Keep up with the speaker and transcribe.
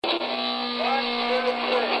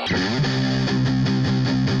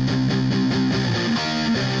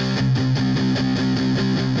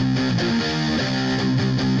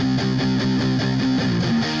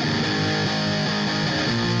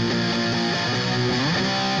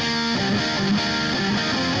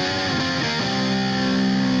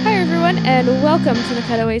and welcome to the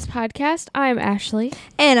Cutaways Podcast. I'm Ashley.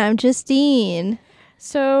 And I'm Justine.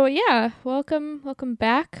 So, yeah, welcome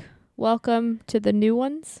back. Welcome to the new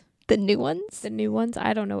ones. The new ones? The new ones.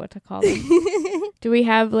 I don't know what to call them. Do we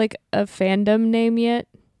have, like, a fandom name yet?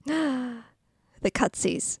 The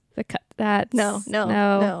Cutsies. That's... No.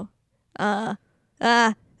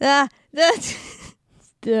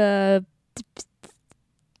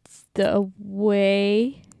 The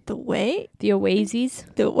away... The way? The Oases?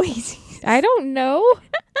 The Oases. I don't know.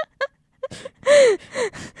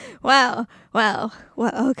 Wow. Well,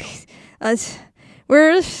 okay.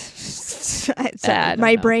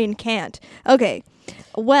 My brain can't. Okay.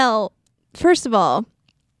 Well, first of all,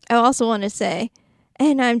 I also want to say,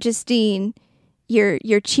 and I'm Justine, your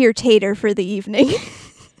cheer-tater for the evening.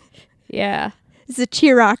 Yeah. It's a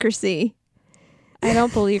cheerocracy. I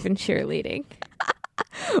don't believe in cheerleading.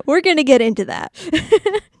 We're going to get into that.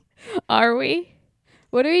 Are we?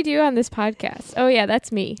 What do we do on this podcast? Oh, yeah, that's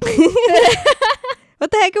me.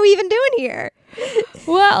 What the heck are we even doing here?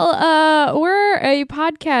 Well, we're a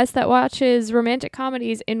podcast that watches romantic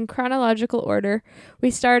comedies in chronological order.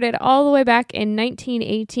 We started all the way back in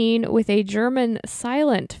 1918 with a German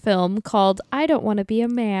silent film called I Don't Want to Be a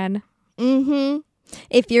Man. Mm-hmm.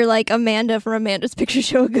 If you're like Amanda from Amanda's Picture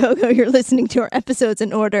Show Go-Go, you're listening to our episodes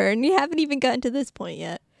in order and you haven't even gotten to this point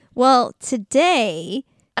yet. Well, today,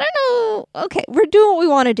 I don't know. Okay, we're doing what we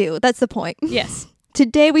want to do. That's the point. Yes.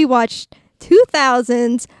 Today we watched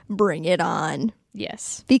 2000's Bring It On.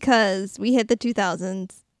 Yes. Because we hit the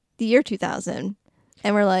 2000s, the year 2000,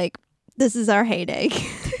 and we're like, this is our heyday.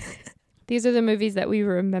 These are the movies that we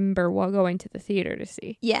remember while going to the theater to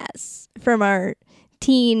see. Yes. From our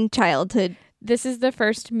teen childhood. This is the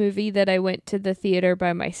first movie that I went to the theater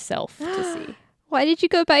by myself to see. Why did you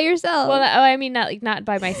go by yourself? Well, I mean, not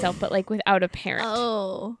by myself, but like without a parent.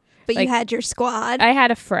 Oh. But like, you had your squad. I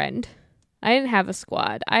had a friend. I didn't have a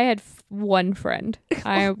squad. I had one friend.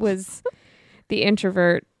 I was the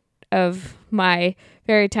introvert of my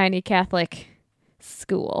very tiny Catholic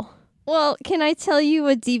school. Well, can I tell you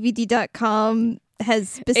what DVD.com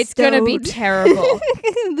has bestowed? It's going to be terrible.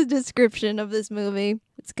 The description of this movie.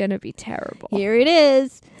 It's going to be terrible. Here it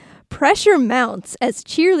is. Pressure mounts as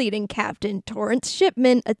cheerleading captain Torrance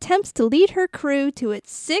Shipman attempts to lead her crew to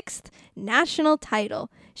its 6th national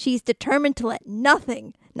title. She's determined to let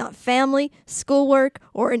nothing, not family, schoolwork,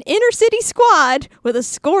 or an inner city squad with a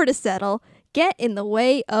score to settle, get in the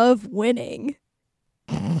way of winning.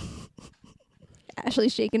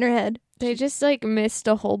 Ashley's shaking her head. They just like missed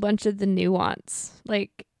a whole bunch of the nuance.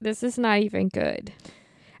 Like, this is not even good.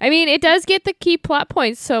 I mean, it does get the key plot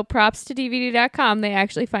points, so props to DVD.com. They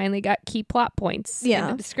actually finally got key plot points in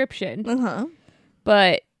the description. Uh-huh.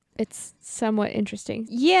 But it's somewhat interesting.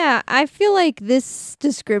 Yeah, I feel like this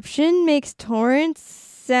description makes Torrance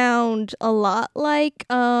sound a lot like,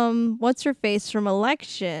 what's her face from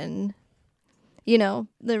Election? You know,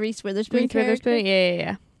 the Reese Witherspoon character.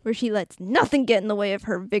 Yeah. Where she lets nothing get in the way of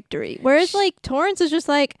her victory. Whereas, like, Torrance is just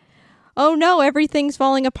like, oh no, everything's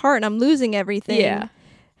falling apart and I'm losing everything. Yeah.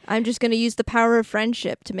 I'm just going to use the power of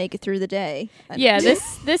friendship to make it through the day. Yeah,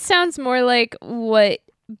 this sounds more like what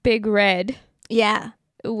Big Red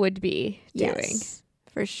would be doing. Yes,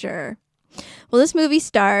 for sure. Well, this movie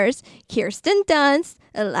stars Kirsten Dunst,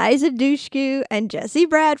 Eliza Dushku, and Jesse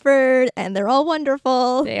Bradford, and they're all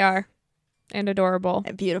wonderful. They are. And adorable.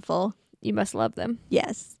 And beautiful. You must love them.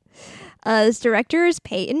 Yes. This director is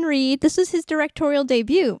Peyton Reed. This was his directorial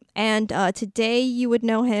debut. And today you would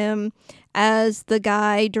know him as the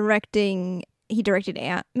guy directing... He directed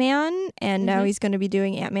Ant-Man, and now he's going to be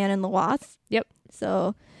doing Ant-Man and the Wasp. Yep.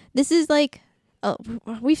 So this is like...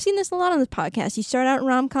 we've seen this a lot on this podcast. You start out in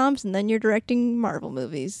rom-coms, and then you're directing Marvel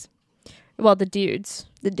movies. Well, the dudes.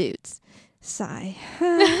 Sigh.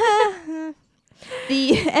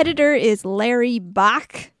 The editor is Larry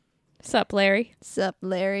Bach. Sup, Larry? Sup,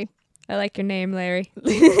 Larry? I like your name, Larry.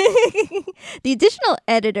 The additional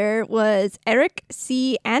editor was Eric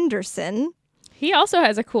C. Anderson. He also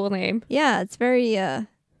has a cool name. Yeah, it's very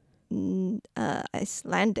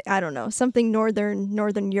Icelandic. I don't know, something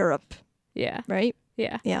northern Europe. Yeah. Right?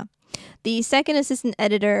 Yeah. The second assistant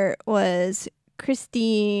editor was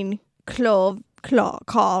Christine Chauvin.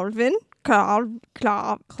 Chauvin.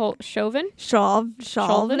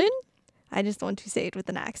 I just want to say it with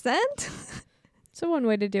an accent. So one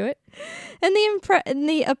way to do it. And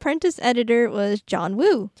the apprentice editor was John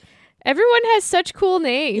Woo. Everyone has such cool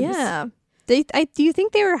names. Yeah. Do you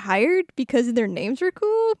think they were hired because their names were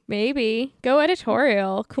cool? Maybe. Go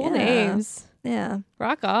editorial. Cool names. Yeah.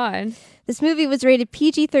 Rock on. This movie was rated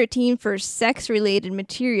PG-13 for sex-related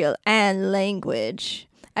material and language.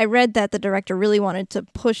 I read that the director really wanted to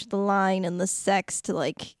push the line and the sex to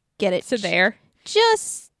like get it So there.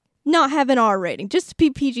 just not have an R rating, just to be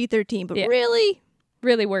PG-13, but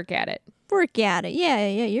really work at it. work at it. Yeah,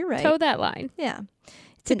 you're right. Toe that line. Yeah.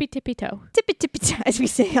 Tippy tippy toe. Tippy tippy toe, as we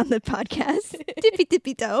say on the podcast. Tippy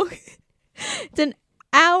tippy toe. It's an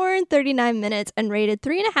hour and 39 minutes and rated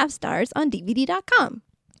 3.5 stars on DVD.com.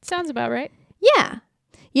 Sounds about right. Yeah.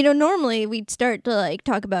 You know, normally we'd start to like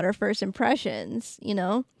talk about our first impressions, you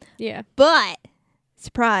know? Yeah. But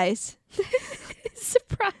surprise.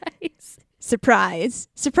 Surprise,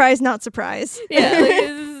 not surprise. Yeah, like,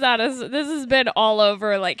 this is not this has been all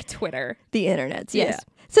over like Twitter. The internets, yes.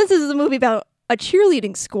 Yeah. Since this is a movie about a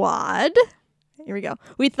cheerleading squad, here we go.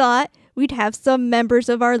 We thought we'd have some members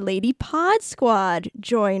of our Lady Pod squad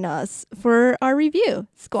join us for our review.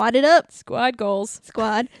 Squad it up. Squad goals.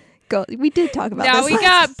 Squad. Go. We did talk about now this. Now we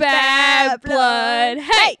got bad blood.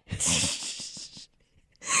 Hey!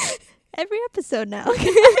 Every episode now.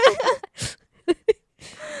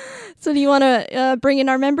 So do you want to bring in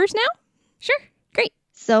our members now? Sure. Great.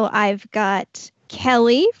 So I've got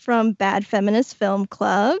Kelly from Bad Feminist Film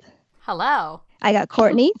Club. Hello. I got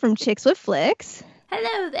Courtney from Chicks with Flicks.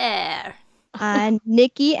 Hello there. And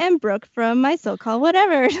Nikki and Brooke from My So-Called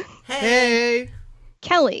Whatever. Hey.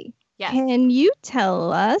 Kelly, yes. Can you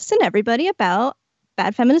tell us and everybody about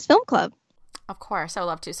Bad Feminist Film Club? Of course, I would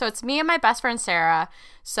love to. So it's me and my best friend, Sarah.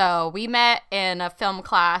 So we met in a film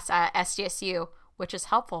class at SDSU, which is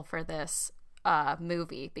helpful for this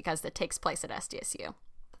movie because it takes place at SDSU.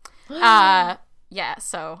 Yeah,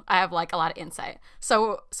 so I have like a lot of insight.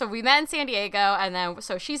 So we met in San Diego, and then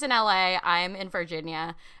so she's in LA, I'm in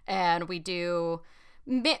Virginia, and we do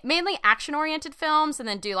mainly action-oriented films, and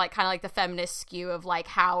then do like kind of like the feminist skew of like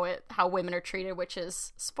how women are treated, which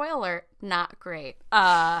is, spoiler, not great.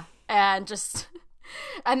 And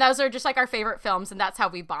those are just like our favorite films, and that's how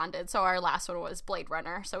we bonded. So our last one was Blade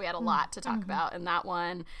Runner, so we had a lot to talk about in that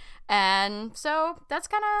one. And so that's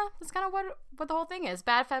kind of what the whole thing is,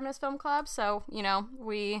 Bad Feminist Film Club. So, you know,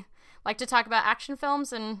 we like to talk about action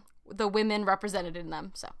films and the women represented in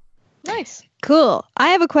them. So nice. Cool. I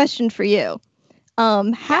have a question for you.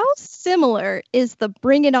 How similar is the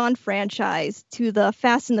Bring It On franchise to the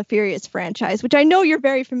Fast and the Furious franchise, which I know you're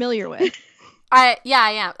very familiar with? I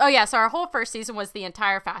am. Oh yeah, so our whole first season was the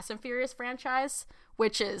entire Fast and Furious franchise,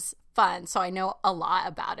 which is fun. So I know a lot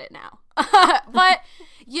about it now. But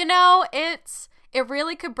you know, it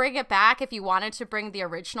really could bring it back if you wanted to bring the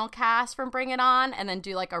original cast from Bring It On and then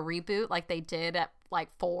do like a reboot like they did at like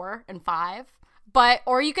 4 and 5.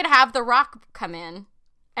 Or you could have The Rock come in,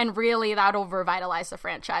 and really that'll revitalize the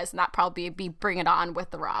franchise, and that probably be Bring It On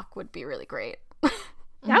with The Rock would be really great.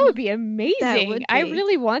 That would be amazing. Would be. I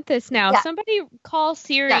really want this now. Yeah. Somebody call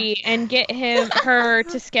Siri and get her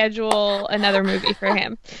to schedule another movie for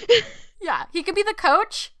him. Yeah, he could be the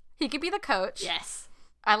coach. Yes.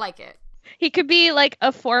 I like it. He could be like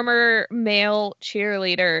a former male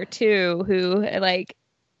cheerleader too, who like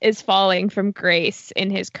is falling from grace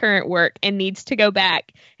in his current work and needs to go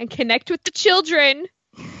back and connect with the children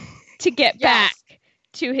to get back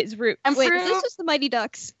to his roots. And Wait, this is the Mighty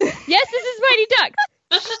Ducks. Yes, this is Mighty Ducks.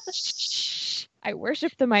 I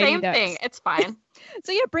worship the Mighty Same Ducks. thing. It's fine.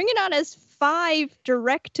 So yeah, Bring It On has 5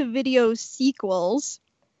 direct-to-video sequels,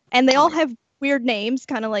 and they all have weird names,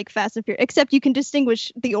 kind of like Fast and Furious, except you can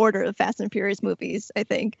distinguish the order of Fast and Furious movies, I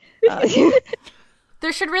think.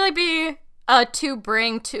 There should really be to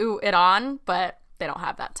bring to it on, but they don't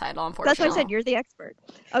have that title, unfortunately. That's why I said you're the expert.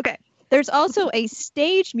 Okay. There's also a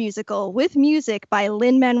stage musical with music by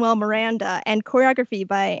Lin-Manuel Miranda and choreography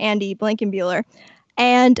by Andy Blankenbuehler.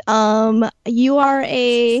 And you are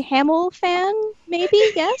a Hamill fan, maybe?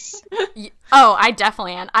 Yes? Oh, I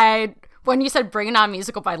definitely am. When you said Bring It On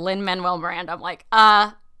musical by Lin-Manuel Miranda, I'm like,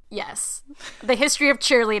 yes. The History of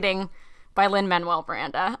Cheerleading by Lin-Manuel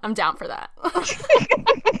Miranda. I'm down for that.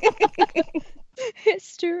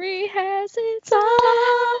 History has its eyes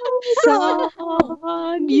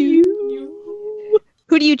on you.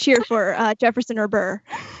 Who do you cheer for, Jefferson or Burr?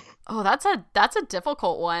 Oh, that's a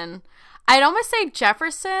difficult one. I'd almost say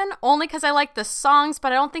Jefferson, only because I like the songs,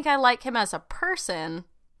 but I don't think I like him as a person.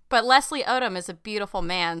 But Leslie Odom is a beautiful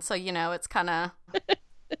man, so, you know, it's kind of...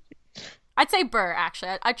 I'd say Burr,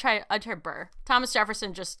 actually. I'd try Burr. Thomas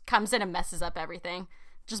Jefferson just comes in and messes up everything.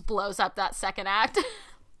 Just blows up that second act.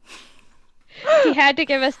 He had to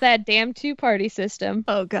give us that damn 2-party system.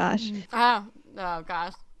 Oh, gosh. Oh,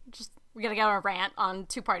 gosh. We gotta get on a rant on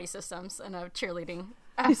 2-party systems and a cheerleading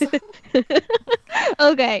episode.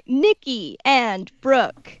 Okay, Nikki and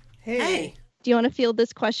Brooke. Hey. Do you want to field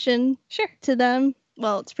this question Sure. to them?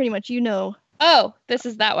 Well, it's pretty much Oh, this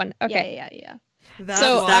is that one. Okay. Yeah.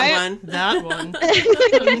 That one.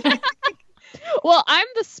 Well, I'm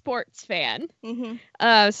the sports fan.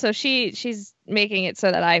 Mm-hmm. So she's making it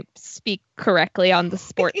so that I speak correctly on the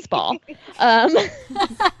sports ball.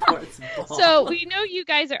 Sports ball. So we know you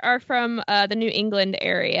guys are from the New England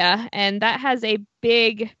area, and that has a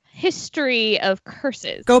big history of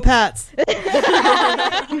curses. Go Pats.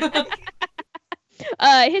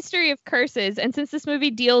 History of curses. And since this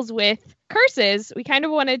movie deals with curses, we kind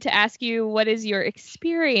of wanted to ask you, what is your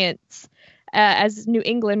experience as New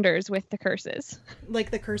Englanders with the curses?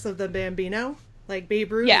 Like the curse of the Bambino? Like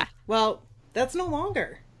Babe Ruth? Yeah. Well, that's no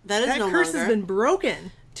longer. That is no curse longer. has been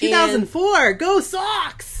broken. 2004. Go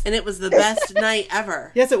Sox! And it was the best night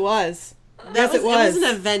ever. Yes, it was. Yes, it was. It was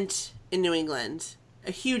an event in New England.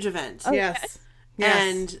 A huge event. Yes.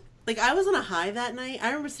 And, like, I was on a high that night. I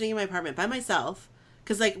remember sitting in my apartment by myself.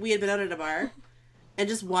 Because, like, we had been out at a bar. And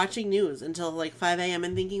just watching news until, like, 5 a.m.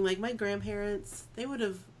 and thinking, like, my grandparents, they would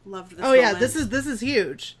have loved this Oh, yeah. moment. This is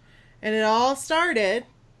huge. And it all started,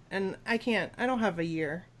 and I don't have a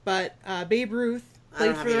year, but Babe Ruth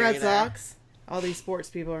played for the Red Sox. All these sports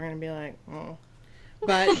people are going to be like, oh.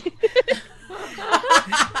 But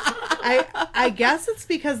I guess it's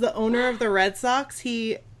because the owner of the Red Sox,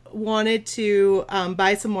 he wanted to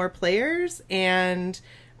buy some more players, and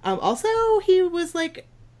also he was like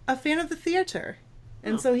a fan of the theater.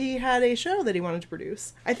 And so he had a show that he wanted to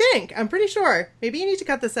produce. I'm pretty sure. Maybe you need to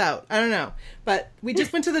cut this out. I don't know. But we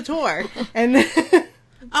just went to the tour. And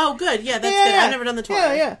Oh, good. Yeah, that's good. I've never done the tour.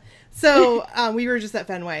 Yeah. So we were just at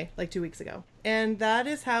Fenway like 2 weeks ago. And that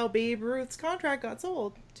is how Babe Ruth's contract got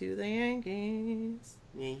sold to the Yankees.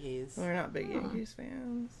 Yankees. We're not big Yankees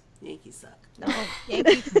fans. Yankees suck. No,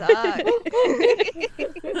 Yankees suck.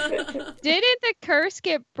 Didn't the curse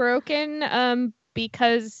get broken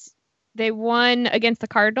because they won against the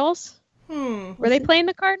Cardinals? Were they playing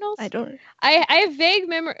the Cardinals? I don't. I have vague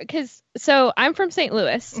memory because I'm from St.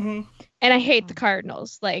 Louis, Mm-hmm. and I hate the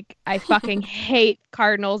Cardinals. Like, I fucking hate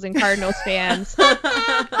Cardinals and Cardinals fans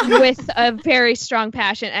with a very strong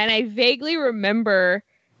passion. And I vaguely remember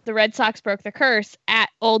the Red Sox broke the curse at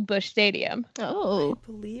Old Busch Stadium. Oh,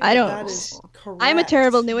 Believe I don't- that is correct. I'm a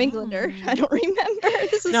terrible New Englander. I don't remember.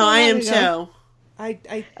 This is No, so I am long ago. too. I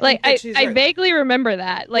think Like, that she's I right. vaguely remember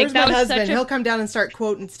that. Like, Where's that my was husband? such a... He'll come down and start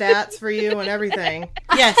quoting stats for you and everything.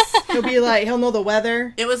 Yes. He'll be like, he'll know the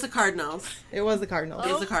weather. It was the Cardinals. It was the Cardinals.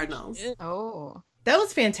 It was the Cardinals. Oh. That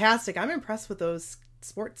was fantastic. I'm impressed with those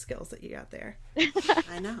sports skills that you got there.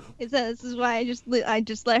 I know. This is why I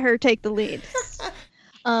just let her take the lead.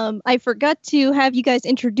 I forgot to have you guys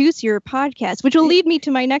introduce your podcast, which will lead me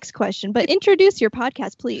to my next question. But introduce your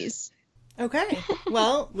podcast, please. Okay.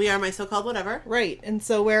 Well, We are my so-called whatever. right. And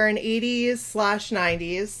so we're in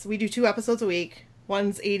 80s/90s. We do 2 episodes a week.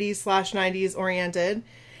 One's 80s/90s oriented.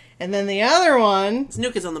 And then the other one, It's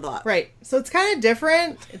New Kids on the Block. right. So it's kind of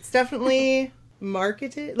different. It's definitely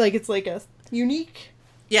marketed. Like, it's like a unique.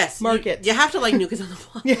 Yes. Market. You have to like New Kids on the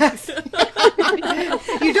Block. Yes.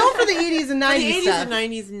 You don't for the 80s and For 90s the 80s stuff. and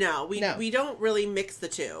 90s, no. No. We don't really mix the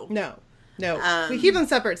two. No. Um, We keep them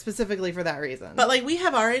separate specifically for that reason. But, like, we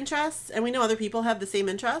have our interests, and we know other people have the same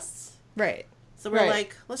interests. right. So we're Right.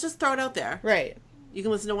 like, let's just throw it out there. Right. You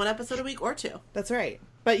can listen to 1 episode a week or 2. That's right.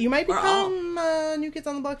 But you might Or all. become a New Kids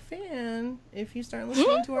on the Block fan if you start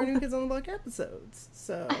listening to our New Kids on the Block episodes.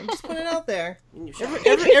 So I'm just putting it out there. And you should.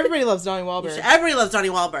 Everybody loves Donnie You Wahlberg. should. Everybody loves Donnie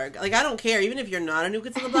Wahlberg. Like, I don't care. Even if you're not a New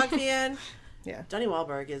Kids on the Block fan, Yeah. Donnie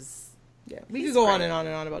Wahlberg is... Yeah. We could go on great. and on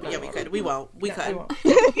and on about Donnie Yeah, we Wahlberg. could. We won't. We No, could. won't.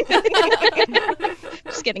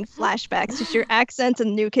 Just getting flashbacks. Just your accents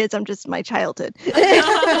and New Kids. I'm just my childhood.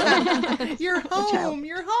 You're home.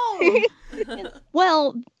 You're home.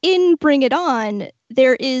 Well, in Bring It On,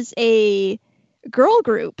 there is a girl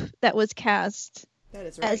group that was cast That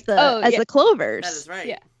is right. as the Oh, yeah. the Clovers. That is right.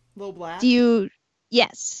 Yeah. Little Black. Do you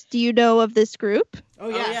know of this group? Oh,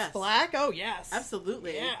 yes. yes. Black? Oh, yes.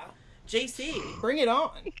 Absolutely. Yeah. JC, Bring it on.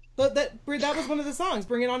 That was one of the songs.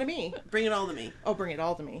 Bring it on to me. bring it all to me. Oh, bring it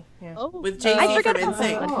all to me. Yeah. Oh, With I JC forgot from about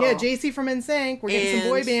that NSYNC. one. Yeah, JC from NSYNC. We're getting some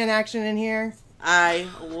boy And- band action in here. I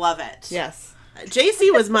love it. Yes.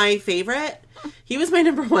 JC was my favorite. He was my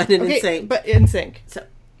number 1 in Okay, NSYNC. but NSYNC. So,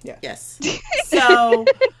 Yeah. yes. So,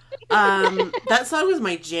 that song was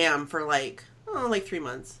my jam for like 3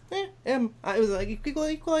 months. I was like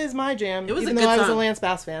equally as my jam. It was a even good though I was a song. Lance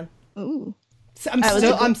Bass fan. Ooh,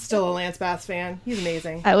 I'm still a Lance Bass fan. He's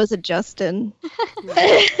amazing. I was a Justin.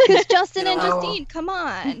 Because Justin and Oh. Justine, come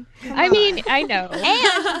on. I mean, I know. And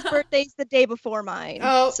his birthday's the day before mine.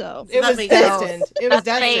 Oh, So it that was makes sense. destined. It was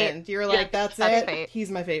That's fate. destined. You were like, that's that's it. fate. He's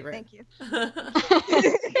my favorite. thank you.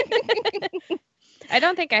 I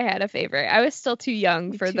don't think I had a favorite. I was still too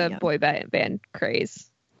young for Too the young. boy band craze.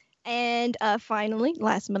 And finally,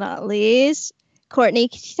 last but not least, Courtney,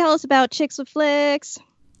 can you tell us about Chicks with Flicks?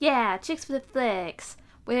 Yeah, Chicks with Flicks.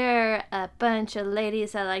 We're a bunch of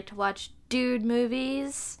ladies that like to watch dude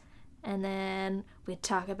movies, and then we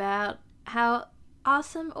talk about how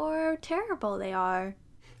awesome or terrible they are.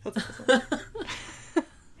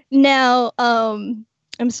 Now, I'm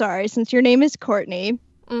sorry, since your name is Courtney.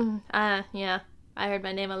 Yeah, I heard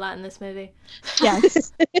my name a lot in this movie.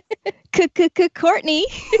 Yes. Courtney,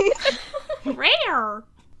 Rare.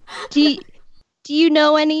 do you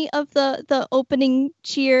know any of the opening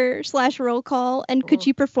cheer / roll call, and could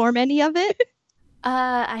you perform any of it?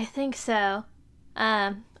 I think so.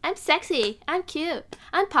 I'm sexy. I'm cute.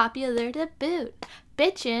 I'm popular to boot.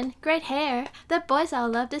 Bitchin', great hair. The boys all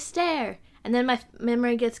love to stare. And then my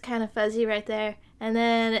memory gets kind of fuzzy right there. And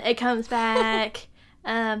then it comes back.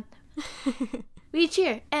 We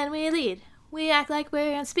cheer and we lead. We act like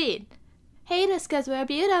we're on speed. Hate us 'cause we're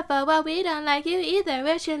beautiful. Well, we don't like you either.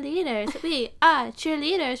 We're cheerleaders. We are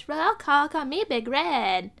cheerleaders. Roll call me Big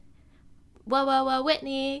Red. Whoa, whoa, whoa,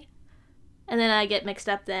 Whitney. And then I get mixed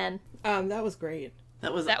up then. That was great.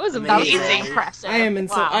 That was amazing. Impressive. I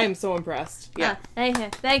am so impressed. Yeah.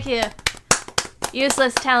 Thank you.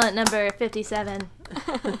 Useless talent number 57.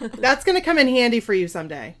 That's gonna come in handy for you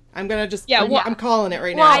someday. I'm gonna just I'm calling it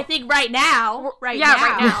right Well, now. I think right now. Right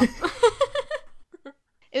now.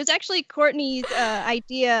 It was actually Courtney's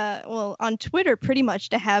idea, well, on Twitter, pretty much,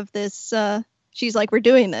 to have this. She's like, we're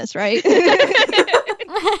doing this, right?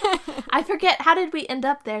 I forget. How did we end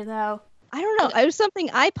up there, though? I don't know. It was something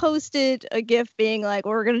I posted a GIF being like,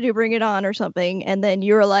 we're gonna do Bring It On or something, and then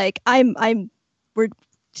you were like, I'm on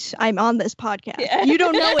this podcast. Yeah. You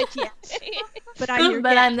don't know it yet, but I'm your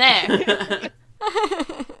But guest. I'm there.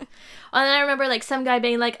 And then I remember like some guy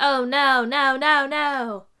being like, "Oh no, no, no,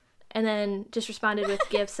 no," and then just responded with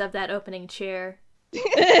gifs of that opening cheer.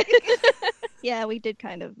 Yeah, we did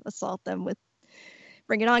kind of assault them with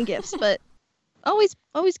Bring It On gifts, but always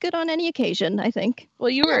good on any occasion, I think. Well,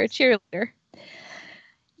 you were a cheerleader.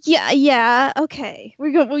 Yeah. Okay,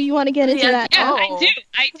 Well, you want to get into that? Yeah, Oh.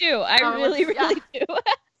 I do. I really do.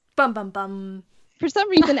 Bum bum bum. For some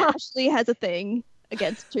reason, Ashley has a thing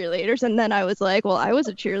against cheerleaders, and then I was like, well, I was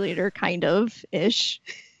a cheerleader, kind of ish,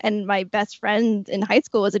 and my best friend in high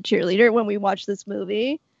school was a cheerleader when we watched this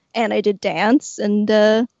movie, and I did dance, and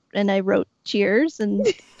I wrote cheers and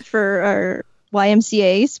for our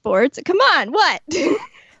YMCA sports. Come on, what?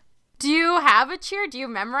 Do you have a cheer? Do you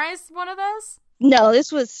memorize one of those? No, this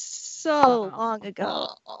was so long ago,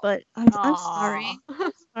 but I'm sorry.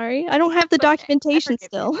 Sorry, I don't have the documentation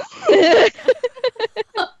still.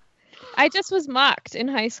 I just was mocked in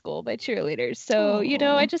high school by cheerleaders, so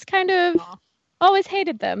I just kind of always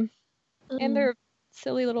hated them and their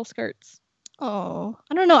silly little skirts. Oh,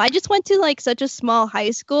 I don't know. I just went to like such a small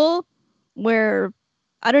high school where,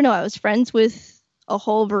 I don't know, I was friends with a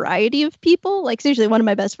whole variety of people. Like, seriously, one of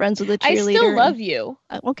my best friends was a cheerleader. I still love you,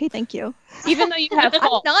 Okay, thank you. even though you have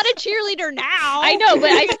faults. I'm not a cheerleader now. I know,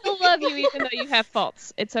 but I still love you even though you have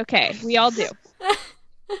faults. It's okay. We all do.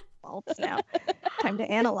 Faults now. Time to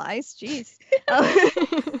analyze. Jeez.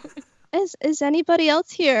 Is anybody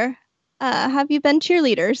else here? Have you been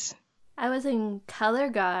cheerleaders? I was in color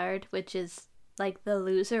guard, which is like the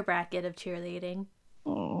loser bracket of cheerleading.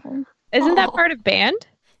 Oh. Isn't that part of band?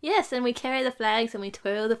 Yes, and we carry the flags and we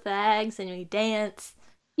twirl the flags and we dance.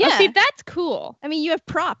 Yeah. Oh, see, that's cool. I mean, you have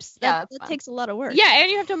props. Yeah, That that's fun. takes a lot of work. Yeah, and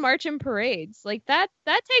you have to march in parades. Like that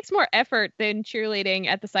takes more effort than cheerleading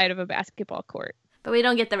at the side of a basketball court. But we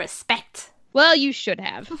don't get the respect. Well, you should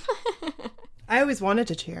have. I always wanted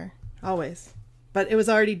to cheer, always, but it was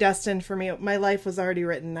already destined for me. My life was already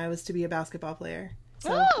written. I was to be a basketball player,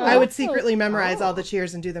 so I would secretly memorize all the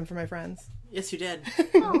cheers and do them for my friends. Yes, you did.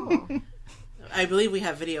 I believe we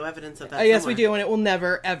have video evidence of that. Yes, we somewhere. do, and it will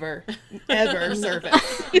never, ever, ever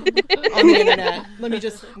surface on the internet. Let me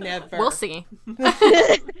just never. We'll see.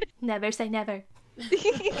 Never say never.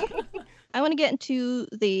 I want to get into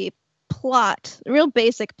the plot, the real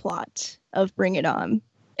basic plot of Bring It On.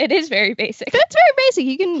 It is very basic. It's very basic.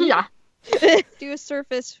 You can do a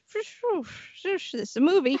surface. This is a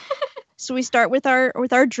movie. So we start with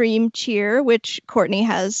our dream cheer, which Courtney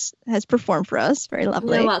has performed for us. Very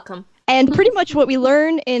lovely. You're welcome. And pretty much what we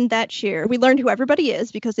learn in that cheer, we learned who everybody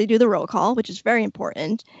is because they do the roll call, which is very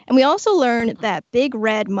important. And we also learn that Big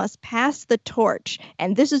Red must pass the torch,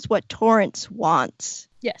 and this is what Torrance wants,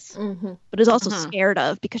 Yes. Mm-hmm. but is also scared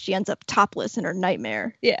of because she ends up topless in her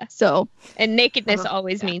nightmare. Yeah. So And nakedness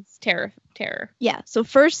always means terror. yeah, so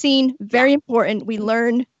first scene, very important. We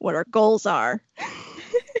learn what our goals are.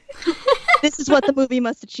 This is what the movie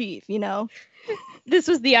must achieve, you know? This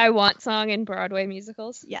was the I Want song in Broadway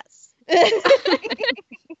musicals. Yes.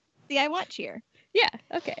 The I Want cheer. Yeah,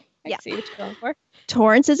 okay. I Yeah. see what you're going for.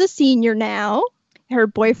 Torrance is a senior now. Her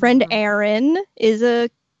boyfriend, Aaron, is a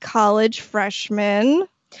college freshman.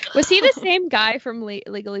 Was he the same guy from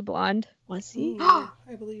Legally Blonde? Was he? I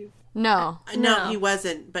believe. No, No, No. he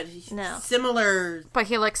wasn't, but he's No. similar. but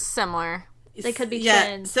he looks similar. They could be yeah,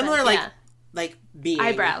 twins. similar but like yeah. like being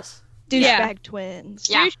Eyebrows. Douchebag Yeah. twins.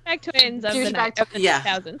 Yeah. Douchebag twins of Douchebag the Yeah.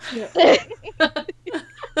 2000s.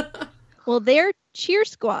 Well, their cheer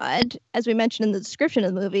squad, as we mentioned in the description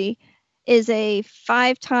of the movie, is a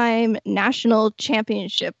 5-time national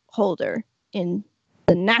championship holder in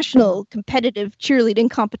the national competitive cheerleading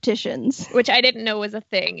competitions. Which I didn't know was a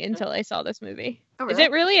thing until I saw this movie. Oh, Is really?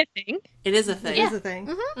 it really a thing? It is a thing. It is a thing.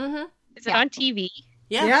 Mm-hmm. Is it on TV?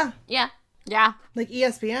 Yeah. Yeah. Yeah. Yeah, Like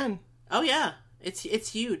ESPN. Oh yeah. It's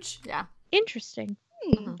huge. yeah. Interesting.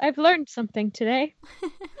 Hmm. I've learned something today.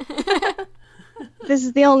 This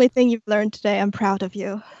is the only thing you've learned today. I'm proud of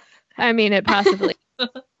you. I mean, it possibly.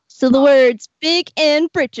 So the words big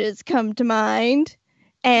and britches come to mind.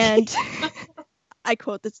 And I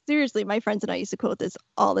quote this seriously. My friends and I used to quote this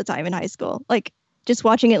all the time in high school. Like just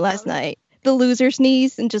watching it last night. The loser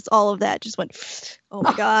sneeze and just all of that just went, oh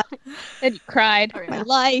my God, And you cried. Oh, my yeah.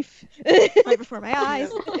 life right before my eyes.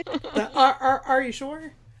 Are you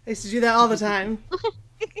sure? I used to do that all the time.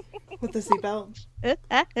 With the seatbelt.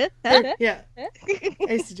 Yeah.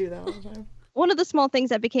 I used to do that all the time. One of the small things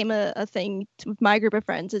that became a thing with my group of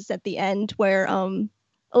friends is at the end where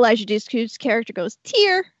Elijah Dushku's character goes,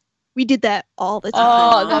 tear. We did that all the time.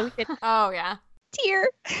 Oh, that, we could- Oh yeah. Tear.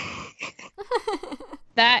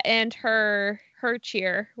 that and her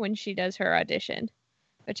cheer when she does her audition,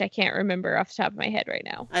 which I can't remember off the top of my head right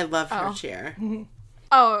now. I love her Oh. chair.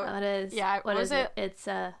 Oh, What is? Yeah, What what is was it? It's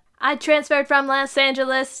I transferred from Los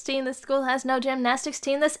Angeles. Team, the school has no gymnastics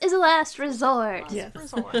team. This is a last resort. Yeah.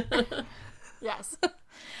 resort. Yes.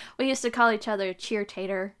 We used to call each other cheer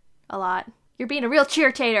tater a lot. You're being a real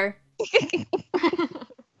cheer tater.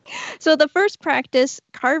 So the first practice,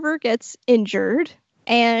 Carver gets injured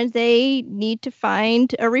and they need to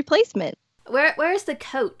find a replacement. Where's the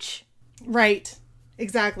coach? Right.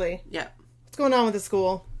 Exactly. Yeah. What's going on with the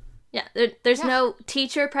school? Yeah, there's no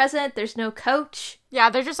teacher present. There's no coach. Yeah,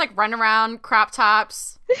 they're just like running around, crop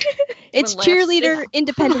tops. It's With lifts. cheerleader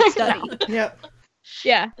independent study. Yep.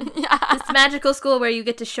 Yeah. Yeah. It's magical school where you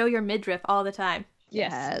get to show your midriff all the time.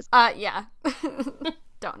 Yes. Yeah.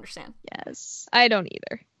 Don't understand. Yes. I don't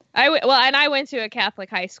either. I went to a Catholic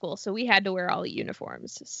high school, so we had to wear all the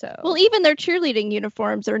uniforms. So Well, even their cheerleading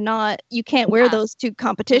uniforms are not, you can't wear Yeah. those to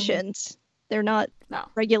competitions. They're not No.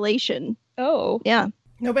 regulation. oh Yeah.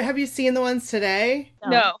 No, but have you seen the ones today?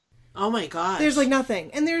 no. Oh my gosh. There's like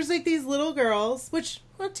nothing. And there's like these little girls, which,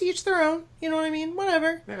 well, to each their own. You know what I mean?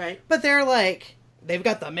 Whatever. Right. But they're like, they've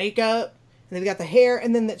got the makeup, and they've got the hair,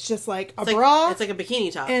 and then it's just like a It's like, bra it's like a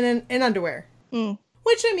bikini top. and an underwear. Mm.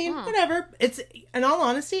 Which, I mean, whatever. It's, in all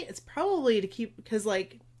honesty, it's probably to keep, because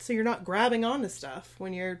like, so you're not grabbing onto stuff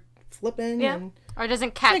when you're flipping. Yeah. And Or it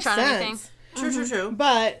doesn't catch makes on sense. anything. True, true, true.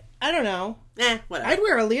 But, I don't know. Whatever. I'd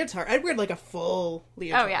wear a leotard. I'd wear like a full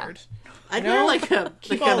leotard. Oh, yeah. I'd No. wear like a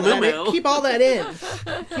Keep all that in. muumuu. Keep all that in.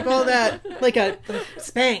 Keep all that like a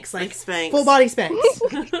Spanx, like Spanx. full body Spanx.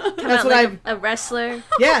 That's Not what like I. a wrestler.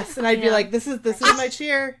 Yes, and I'd be Yeah. like, this is my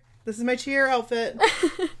cheer. This is my cheer outfit.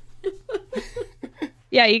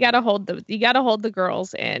 Yeah, you gotta hold the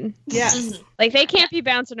girls in. Yes, Like they can't be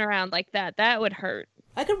bouncing around like that. That would hurt.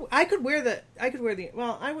 I could wear the.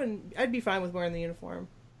 Well, I wouldn't. I'd be fine with wearing the uniform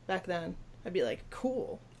back then. I'd be like,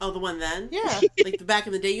 cool. Oh, the one then? Yeah. Like the back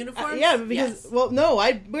in the day uniforms? Yeah, because Yes. well, no,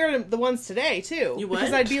 I'd wear the ones today too. You would?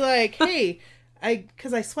 Because I'd be like, hey,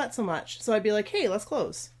 because I sweat so much, so I'd be like, hey, let's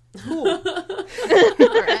close. Cool.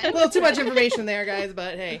 A little too much information there, guys,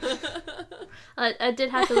 but hey. I did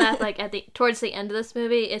have to laugh. Like towards the end of this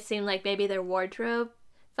movie, it seemed like maybe their wardrobe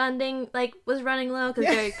funding like was running low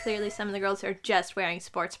because very clearly some of the girls are just wearing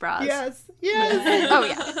sports bras. Yes. Yes. Oh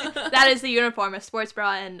yeah, that is the uniform: a sports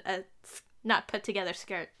bra and a not put together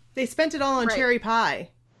skirt. They spent it all on Right. cherry pie.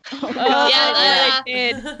 Oh, Yeah.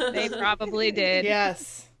 they did. They probably did.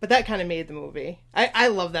 Yes. But that kind of made the movie. I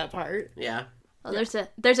love that part. Yeah. Well,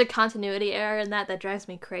 there's a continuity error in that drives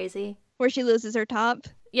me crazy. Where she loses her top.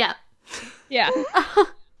 Yeah, Yeah.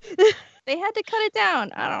 They had to cut it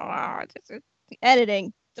down. I don't know. Just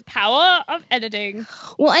editing. The power of editing.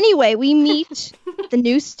 Well, anyway, we meet the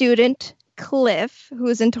new student, Cliff, who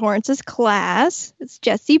is in Torrance's class. It's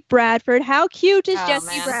Jesse Bradford. How cute is Oh, Jesse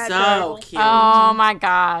man. Bradford? So cute. Oh my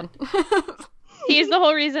god. He's the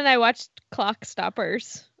whole reason I watched Clock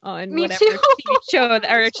Stoppers on Me whatever too. TV show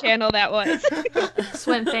or channel that was.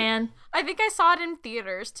 Swim fan. I think I saw it in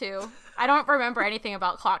theaters too. I don't remember anything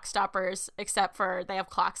about clock stoppers except for they have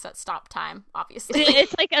clocks that stop time, obviously.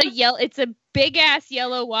 It's like it's a big ass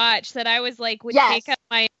yellow watch that I was like would Yes. take up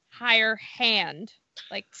my entire hand,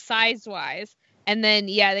 like size wise. And then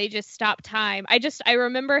they just stop time. I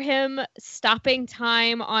remember him stopping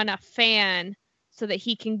time on a fan so that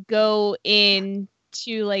he can go in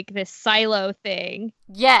to like this silo thing.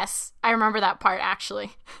 Yes, I remember that part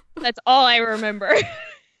actually. That's all I remember.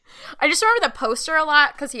 I just remember the poster a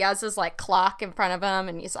lot because he has his like clock in front of him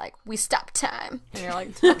and he's like, "We stop time," and you're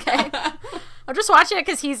like, "Okay." I'm just watching it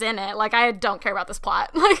because he's in it. Like I don't care about this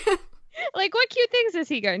plot. Like, Like, what cute things is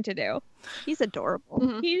he going to do? He's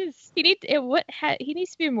adorable. He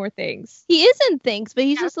needs to be more things. He is in things, but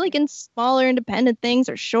he's just like in smaller independent things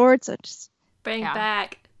or shorts. Or just Bring Yeah.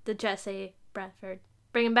 back the Jesse Bradford.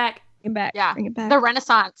 Bring him back. Come back. Yeah. bring it back. The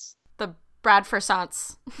Renaissance. the Bradford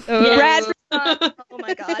Sans. Oh, Brad. Oh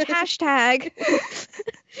my god. Hashtag.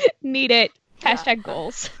 need it. Hashtag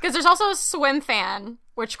goals. Because there's also a Swim Fan,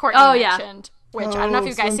 which Courtney Oh, yeah. mentioned. Which I don't know if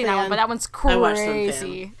you guys Swim seen that one, Fan. but that one's I watched Swim Fan.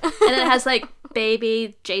 crazy. And it has like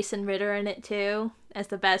baby Jason Ritter in it too as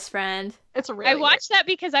the best friend. It's really I watched that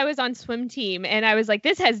because I was on swim team, and I was like,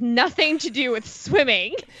 this has nothing to do with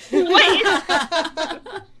swimming.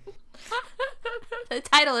 What? The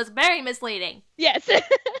title is very misleading. Yes.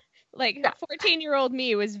 Like, 14-year-old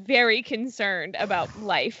me was very concerned about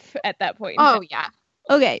life at that point. Oh yeah.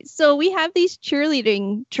 Okay, so we have these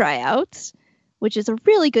cheerleading tryouts, which is a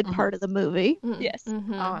really good part of the movie. Yes.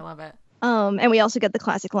 Mm-hmm. Oh, I love it. And we also get the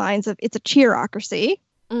classic lines of "It's a cheerocracy."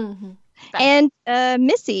 Mm-hmm. And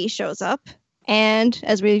Missy shows up, and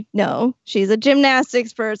as we know, she's a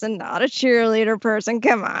gymnastics person, not a cheerleader person.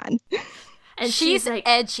 Come on. And She's like,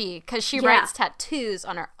 edgy because she Yeah. writes tattoos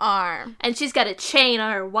on her arm. and she's got a chain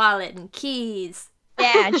on her wallet and keys.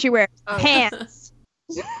 Yeah, and she wears pants.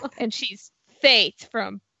 And she's Faith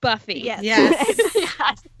from Buffy. Yes.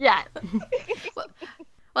 Yes. Yeah. Well,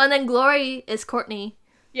 and then Glory is Courtney.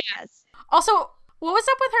 Yes. Also, what was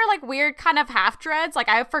up with her like weird kind of half dreads? Like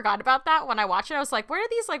I forgot about that when I watched it. I was like, where are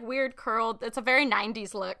these like weird curled? It's a very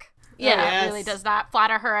 90s look. Yeah. Yes. It really does not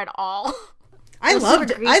flatter her at all. I was loved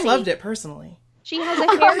it. super I greasy. loved it personally. She has a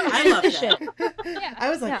hair I love transition. that. I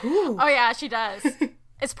was like, ooh. Oh yeah, she does.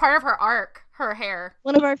 It's part of her arc, her hair.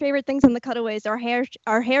 One of our favorite things in the cutaways are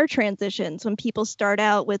hair transitions. When people start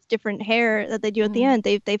out with different hair that they do at the end,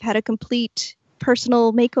 they've had a complete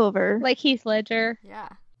personal makeover. Like Heath Ledger. Yeah.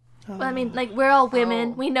 Well, I mean, like, we're all women.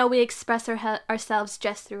 Oh. We know we express ourselves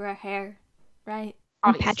just through our hair, right?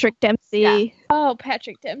 And Patrick Dempsey. Yeah. Oh,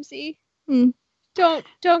 Patrick Dempsey. Hmm. Don't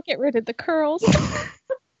get rid of the curls.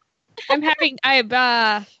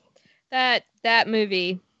 that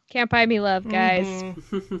movie. Can't Buy Me Love, guys.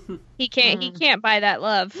 Mhm. He can't buy that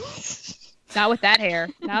love. Not with that hair.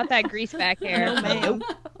 Not with that grease back hair. Oh, ma'am.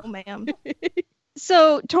 Oh, ma'am.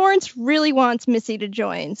 So Torrance really wants Missy to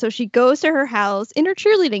join. So she goes to her house in her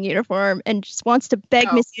cheerleading uniform and just wants to beg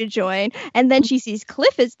Oh. Missy to join. And then she sees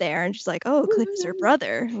Cliff is there and she's like, oh, Cliff is her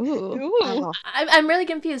brother. Ooh. Ooh. I'm really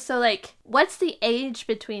confused. So, like, what's the age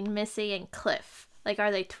between Missy and Cliff? Like,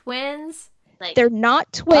 are they twins? Like, They're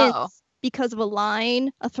not twins Oh. because of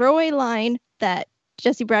a throwaway line that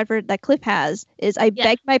that Cliff has is, I Yeah.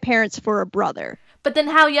 begged my parents for a brother. but then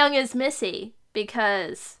how young is Missy?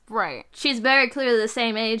 Because Right. she's very clearly the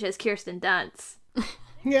same age as Kirsten Dunst.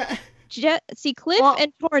 Yeah. See, Cliff Well-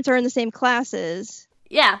 and Torrance are in the same classes.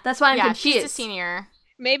 Yeah, that's why I'm yeah, confused. she's a senior.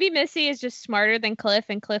 Maybe Missy is just smarter than Cliff,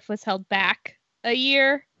 and Cliff was held back a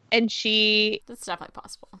year, and she That's definitely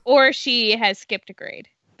possible. has skipped a grade.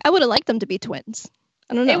 I would have liked them to be twins.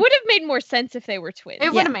 I don't know. It would have made more sense if they were twins.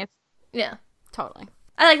 It would have made. Yeah. Totally.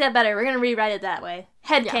 I like that better. We're going to rewrite it that way.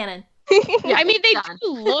 Headcanon. Yeah. I mean, they Done. do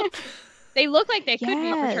look. They look like they could be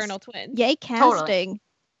Yes. fraternal twins. Yay, casting.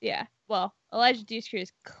 Yeah. Well, Elijah Dushku is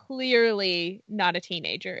clearly not a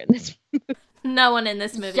teenager in this. No one in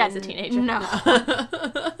this movie is a teenager. No.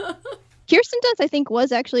 Kirsten Dunst, I think,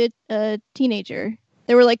 was actually a teenager.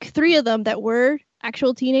 There were like 3 of them that were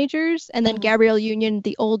actual teenagers, and then Gabrielle Union,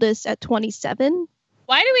 the oldest, at 27.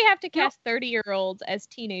 Why do we have to cast 30-year-olds as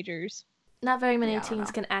teenagers? Not very many Yeah, I don't teens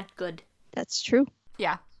know. can act good. That's true.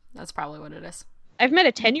 Yeah, that's probably what it is. I've met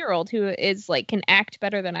a 10-year-old who is like can act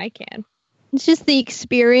better than I can. It's just the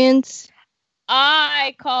experience.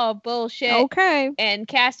 I call bullshit. Okay. And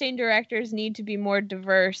casting directors need to be more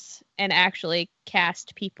diverse and actually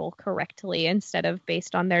cast people correctly instead of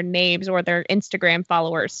based on their names or their Instagram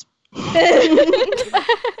followers.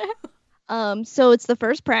 So it's the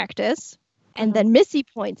first practice. And then Missy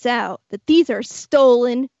points out that these are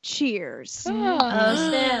stolen cheers. Oh,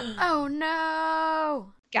 snap. Oh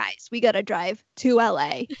no. Guys, we gotta drive to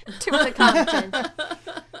LA. To To Compton.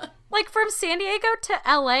 Like from San Diego to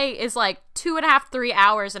LA is like 2.5, 3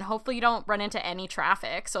 hours, and hopefully you don't run into any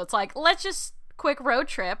traffic. So it's like, let's just quick road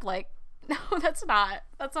trip. Like, no, that's not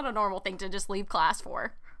a normal thing to just leave class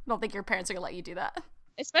for. I don't think your parents are gonna let you do that.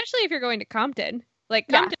 Especially if you're going to Compton. Like,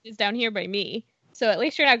 Yeah. Compton is down here by me. So at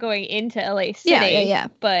least you're not going into LA City. Yeah.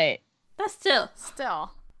 But That's still.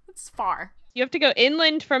 Still, it's far. you have to go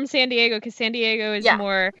inland from San Diego because San Diego is Yeah.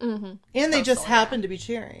 more. Mm-hmm. And they just Coastal, yeah. happen to be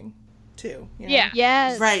cheering, too. you know? Yeah.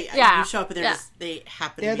 Yes. Right. Yeah. You show up and Yeah. they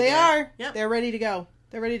happen There to be they there. are. Yep. They're ready to go.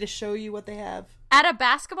 They're ready to show you what they have. At a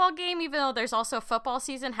basketball game, even though there's also football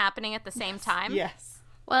season happening at the same time. Yes.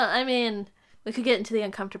 Well, I mean, we could get into the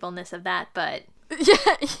uncomfortableness of that, but Yeah,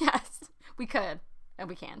 yes, we could, and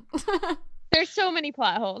we can. There's so many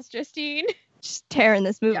plot holes, Justine. Just tearing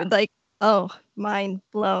this movie. Yeah. Like, oh, mind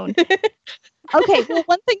blown. Okay, well,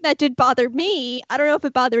 one thing that did bother me, I don't know if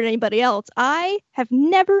it bothered anybody else. I have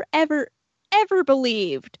never, ever, ever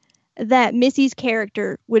believed that Missy's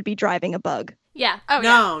character would be driving a bug. yeah. Oh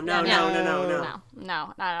No, yeah. no, Yeah. no, no, no, no.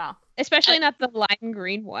 No, not at all. Especially not the lime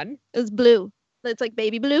green one. It was blue. It's like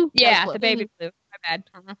baby blue. Yeah, That was the blue. baby blue. My bad.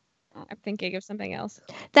 Mhm. I'm thinking of something else.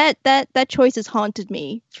 That choice has haunted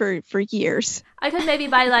me for years. I could maybe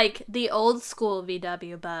buy, like, the old school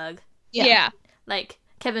VW bug. Yeah. Like,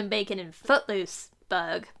 Kevin Bacon and Footloose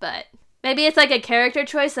bug, but maybe it's like a character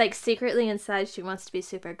choice, like, secretly inside she wants to be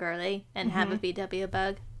super girly and have a VW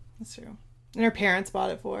bug. That's true. And her parents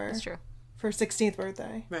bought it for her. That's true. For her 16th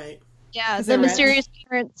birthday. Right. Yeah, Is the that right? mysterious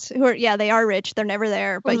parents who are they are rich. They're never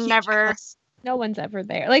there, but huge Never. house. No one's ever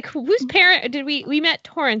there. Like, whose parent did we met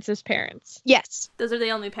Torrance's parents? Yes. Those are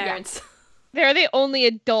the only parents. They're the only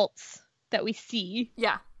adults that we see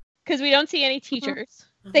Yeah. because we don't see any teachers.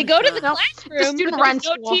 Oh They my go to the God. classroom, student but run there's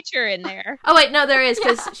no school. teacher in there. Oh, wait, no, there is,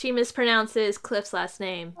 because she mispronounces Cliff's last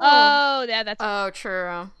name. Oh, yeah, that's. Oh,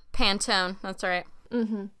 true. Pantone. That's right.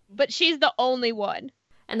 Mm-hmm. But she's the only one.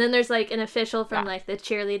 And then there's, like, an official from, Yeah. like, the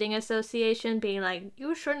cheerleading association being like,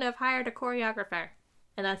 you shouldn't have hired a choreographer.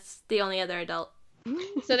 And that's the only other adult.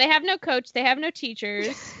 So they have no coach. They have no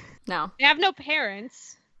teachers. No. They have no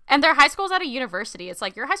parents. And their high school's at a university. It's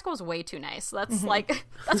like, your high school's way too nice. That's like,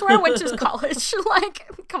 that's where I went to college.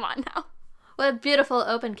 Like, come on now. What a beautiful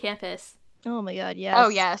open campus. Oh my God. Yes. Oh,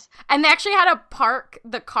 yes. And they actually had to park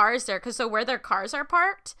the cars there, because so where their cars are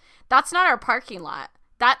parked, that's not our parking lot.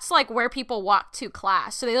 That's like where people walk to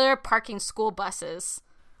class. So they're parking school buses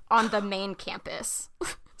on the main campus.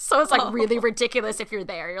 So it's like really ridiculous if you're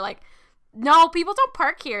there. You're like, no, people don't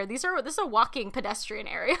park here. This is a walking pedestrian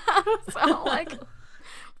area. So like,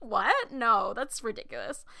 what? No, that's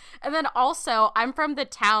ridiculous. And then also, I'm from the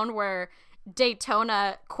town where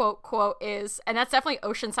Daytona quote is, and that's definitely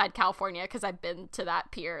Oceanside, California, because I've been to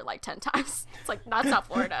that pier like 10 times. It's like, that's not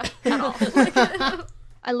Florida at all. Like,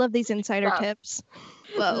 I love these insider Wow. tips.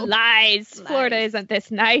 Whoa. Lies. Florida isn't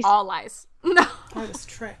this nice. all lies. No. I was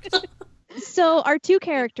tricked. So our two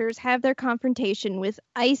characters have their confrontation with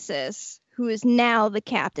Isis, who is now the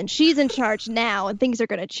captain. She's in charge now, and things are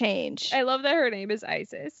going to change. I love that her name is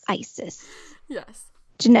Isis. Isis, Yes.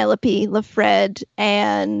 Penelope, LaFred,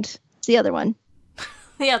 and the other one.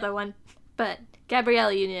 The other one. But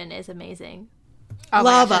Gabrielle Union is amazing. Oh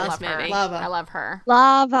Lava. my gosh, I love her. Movie. Lava. I love her.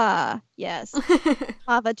 Lava. Yes.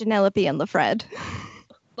 Lava, Penelope, and LaFred.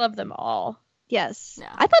 Love them all. Yes. Yeah.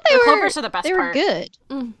 I thought they The were Clovers are the best they were part. good.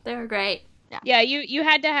 They were great. Yeah, you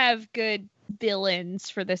had to have good villains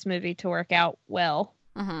for this movie to work out well.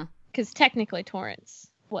 Mm-hmm. Because technically Torrance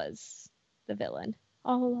was the villain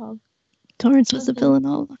all along. Torrance was the villain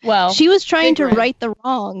all along. Well, She was trying Big to Red. right the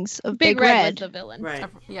wrongs of Big Big Red Red. was the villain. Right.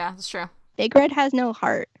 Yeah, that's true. Big Red has no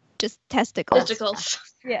heart, just testicles. Testicles.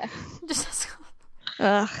 Yeah. Just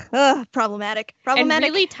Ugh, problematic. And Problematic.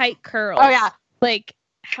 really tight curls. Oh yeah. Like,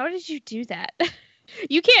 how did you do that?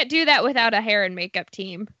 You can't do that without a hair and makeup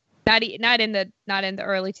team. Not in the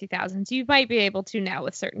early 2000s. You might be able to now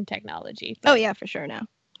with certain technology. Oh yeah, for sure now.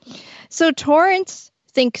 So Torrance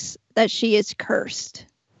thinks that she is cursed.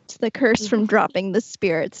 It's the curse from dropping the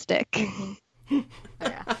spirit stick. Oh,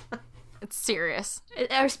 yeah. It's serious.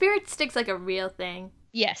 Are spirit sticks like a real thing?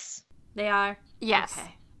 Yes, They are? Yes.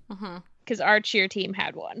 Okay. Mm-hmm. because our cheer team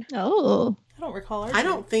had one. Oh. I don't recall our I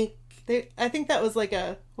don't think. I think that was like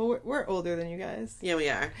a... Well, we're older than you guys. Yeah, we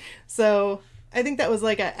are. So I think that was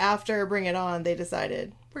like a after Bring It On, they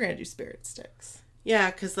decided, we're going to do spirit sticks.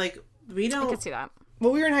 Yeah, because like we I don't. could see that.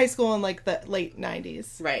 Well, we were in high school in like the late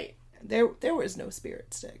 90s. Right. There was no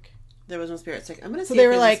spirit stick. there was no spirit stick. I'm gonna So see they if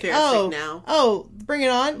were there's like, a spirit stick now. oh, bring it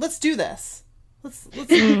on. Let's do this. Let's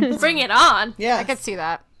Bring it on. yeah. I could see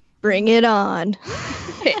that. Bring it on.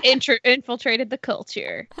 Infiltrated the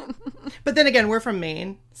culture. But then again, we're from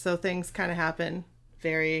Maine, so things kind of happen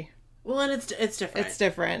very. Well, and it's different. It's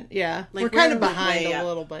different, yeah. Like, we're kind of we're, like, behind way a up.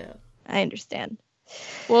 little bit. I understand.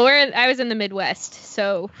 Well, I was in the Midwest,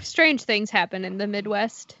 so strange things happen in the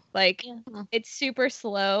Midwest. Like, it's super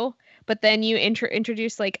slow, but then you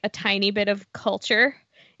introduce like a tiny bit of culture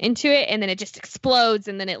into it, and then it just explodes,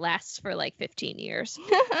 and then it lasts for like 15 years.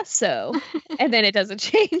 So, and then it doesn't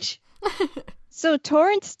change. So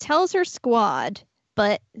Torrance tells her squad,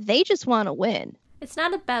 but they just want to win. It's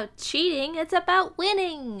not about cheating, it's about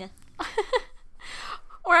winning.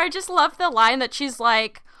 Or I just love the line that she's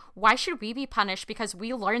like, why should we be punished because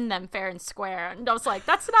we learned them fair and square? And I was like,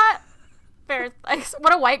 that's not fair. Like,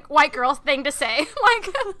 what a white girl thing to say.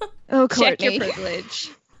 Like, Oh, Check your Courtney.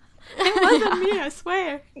 privilege. it wasn't me, I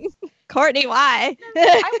swear. Courtney, why?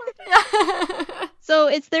 So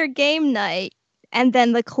it's their game night, and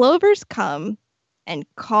then the Clovers come and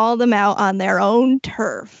call them out on their own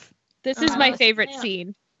turf. This is Oh, my favorite yeah.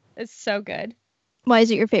 scene. It's so good. Why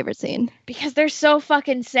is it your favorite scene? Because they're so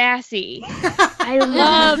fucking sassy. I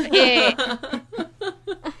love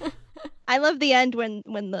it. I love the end when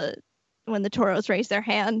the Toros raise their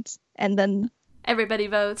hands, and then Everybody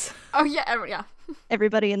votes. Oh, yeah, yeah.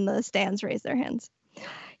 everybody in the stands raise their hands.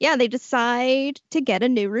 Yeah, they decide to get a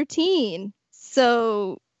new routine.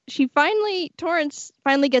 So Torrance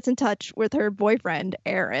finally gets in touch with her boyfriend,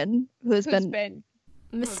 Aaron, who's Who's been, been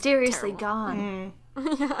Mysteriously terrible.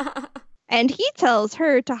 gone. and he tells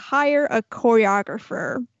her to hire a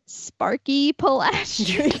choreographer, Sparky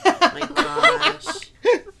Pilastri. Oh my gosh.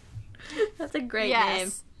 That's a great Yes.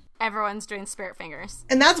 name. Everyone's doing spirit fingers.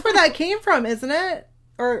 And that's where that came from, isn't it?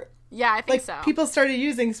 Or Yeah, I think like so. people started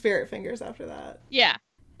using spirit fingers after that. yeah.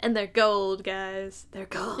 And they're gold, guys. They're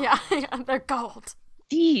gold. Yeah, they're gold.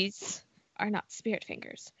 These are not spirit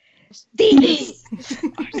fingers. These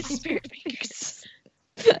are spirit fingers.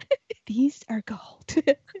 These are gold.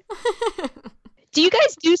 Do you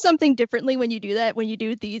guys do something differently when you do that? When you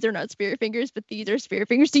do these are not spirit fingers, but these are spirit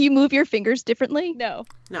fingers? Do you move your fingers differently? No.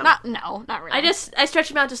 No. Not really. I stretch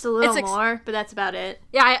them out just a little It's more, but that's about it.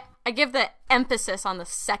 Yeah, I give the emphasis on the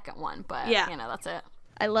second one, but, Yeah. that's it.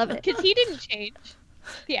 I love it. Because he didn't change.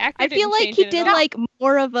 The actor I feel didn't like change he it at did all. like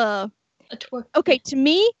more of a A twerk. okay, to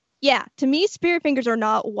me, spirit fingers are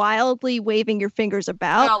not wildly waving your fingers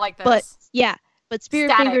about. Not like this. But spirit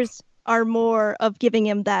Static. fingers are more of giving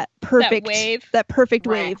him that perfect wave. that perfect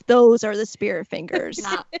Right. wave. Those are the spirit fingers. It's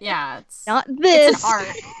Not this. It's an art.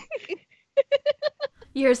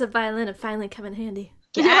 Years of violin have finally come in handy.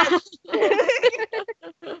 Yeah.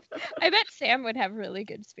 I bet Sam would have really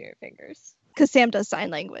good spirit fingers. Because Sam does sign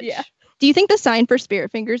language. Yeah. Do you think the sign for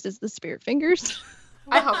spirit fingers is the spirit fingers?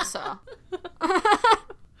 I hope so.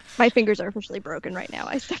 My fingers are officially broken right now.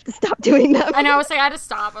 I have to stop doing them. I know. I was like, I had to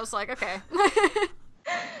stop. I was like, okay.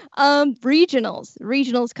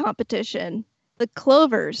 Regionals competition. The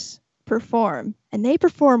Clovers perform, and they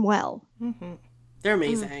perform well. Mm-hmm. They're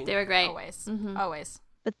amazing. They were great. Always. Mhm. Always.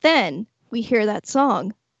 But then we hear that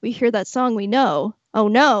song. We know. Oh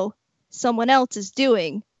no, someone else is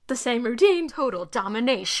doing The same routine. Total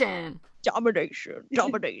domination. domination.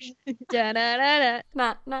 Da-da-da-da.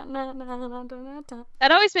 Na, na, na, na, na, na, na, na.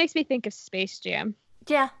 That always makes me think of Space Jam.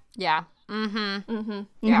 Yeah. Yeah. Mm-hmm. Mm-hmm.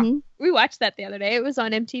 Yeah. Mhm. We watched that the other day. It was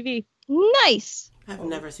on MTV. Nice. I've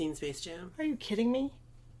never seen Space Jam. Are you kidding me?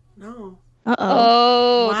 No. Uh-oh.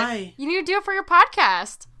 Oh. Why? You need to do it for your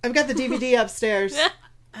podcast. I've got the DVD upstairs.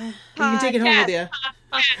 You can take it home with you.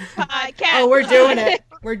 Podcast. Oh, we're doing it.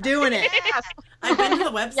 We're doing it. I've been to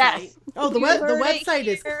the website. Yes. Oh, the heard it website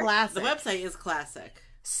is here. The classic. website is classic.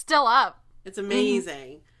 Still up. It's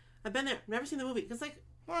amazing. I've been there. Never seen the movie because, like,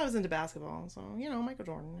 Well, I was into basketball, so Michael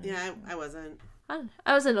Jordan. yeah, I wasn't.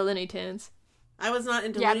 I was into Looney Tunes. I was not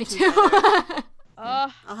into Yeah, Looney me Tunes too. either.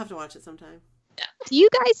 Oh, I'll have to watch it sometime. Do you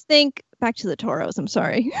guys think back to the Toros? I'm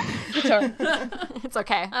sorry. sorry. It's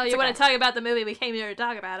okay. Oh, you want to talk about the movie we came here to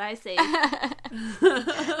talk about? I see.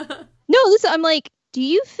 No, listen. I'm like, do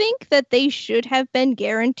you think that they should have been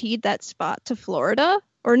guaranteed that spot to Florida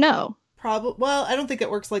or no? Probably. Well, I don't think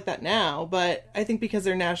it works like that now, but I think because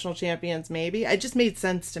they're national champions, maybe it just made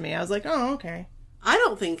sense to me. I was like, oh, okay. I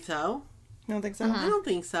don't think so. I don't think so. I don't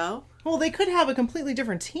think so. Well, they could have a completely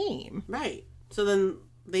different team. Right. So then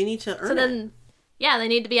they need to earn So it. then, yeah, they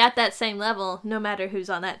need to be at that same level, no matter who's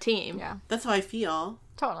on that team. Yeah, That's how I feel.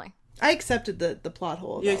 totally. I accepted the plot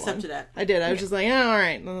hole. Of You that accepted one. it. I did. I was just like, oh, all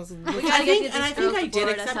right. We I gotta think- get and I these think girls I to did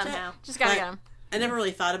Florida accept it. somehow. Just gotta But get him. I never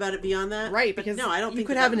really thought about it beyond that. Right, But because no, I don't you think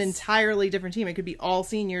could that have an was entirely different team. It could be all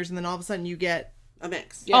seniors, and then all of a sudden you get a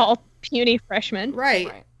mix. Yeah. All puny freshmen.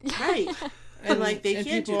 right. Right. And like they and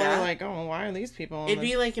can't do people that. are like, oh, why are these people? on it'd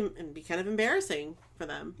the-" be like it'd be kind of embarrassing for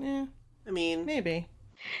them. yeah, I mean, maybe.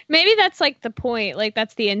 Maybe that's like the point. Like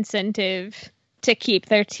that's the incentive to keep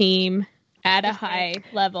their team at a high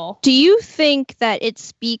level. Do you think that it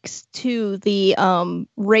speaks to the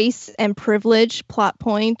race and privilege plot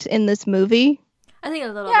point in this movie? I think a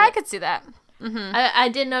little Yeah, I bit. could see that. I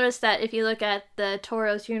did notice that if you look at the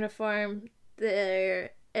Toros uniform,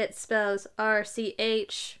 there it spells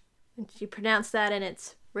RCH. And you pronounce that, and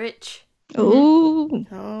it's rich. Ooh.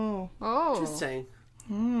 Oh, Oh. interesting.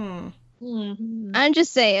 I'm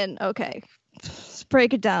just saying, okay, let's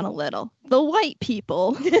break it down a little. The white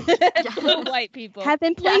people The white people. have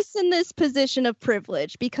been placed in this position of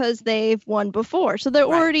privilege because they've won before. So they're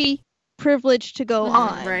Right. already privileged to go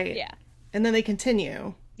on. right. Yeah. And then they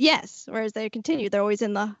continue. Yes, whereas they continue. They're always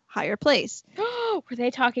in the higher place. Were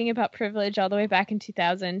they talking about privilege all the way back in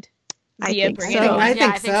 2000? I Via think bringing so. it- I Yeah, think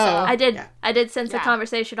I think so. so. Yeah. I did sense a Yeah.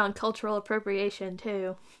 conversation on cultural appropriation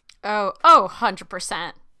too. Oh,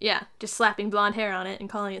 100%. Yeah, just slapping blonde hair on it and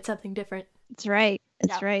calling it something different. That's right.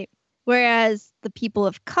 That's Yeah. right. Whereas the people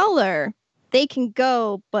of color, they can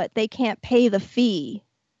go, but they can't pay the fee.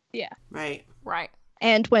 Right. Right.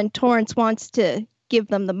 And when Torrance wants to give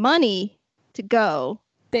them the money to go,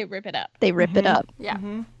 They rip it up. they rip it up. Yeah.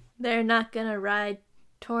 They're not gonna ride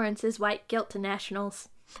Torrance's white guilt to nationals.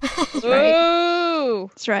 Ooh.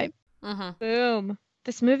 That's right. Boom.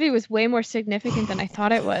 This movie was way more significant than I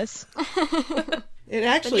thought it was. It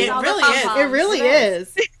actually, It all the really is. pom-poms. it really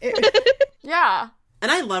is. Yeah. And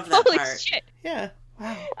I love that Holy part. shit. Yeah.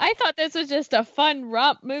 Wow. I thought this was just a fun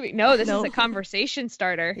romp movie. No, this Nope. is a conversation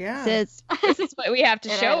starter. Yeah. Says, This is what we have to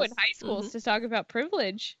It show is. in high schools to talk about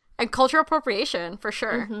privilege. And cultural appropriation, for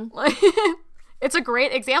sure. Like, it's a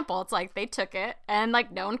great example. It's like they took it and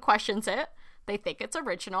like no one questions it. They think it's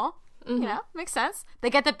original. You know, makes sense. They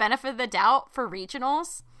get the benefit of the doubt for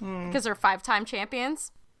regionals because they're 5-time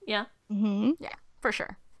champions. Yeah, Yeah, for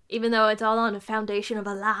sure. even though it's all on a foundation of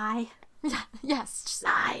a lie. Yes. Just,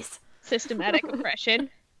 Lies. Systematic oppression.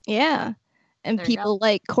 yeah. And There you people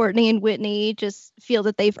like Courtney and Whitney just feel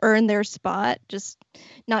that they've earned their spot, just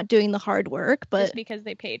not doing the hard work. But Just because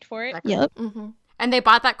they paid for it. yep. and they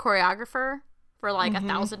bought that choreographer for like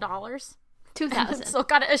 $1,000. 2,000. Still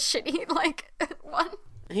got a shitty like one.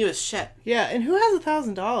 And he was shit. Yeah. And who has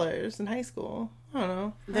 $1,000 in high school? I don't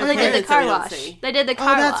know. Their Well, they did the parents car are wash. Beyonce. They did the Oh,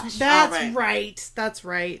 car that's wash. that's right. right. That's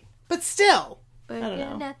right. But still, Working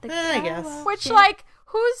don't know. at the I car guess. wash, Which yeah. like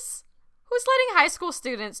who's letting high school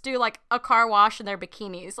students do like a car wash in their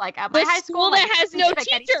bikinis? Like at my The high school school, that like, has the no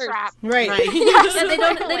spaghetti teachers. strap. right. Right.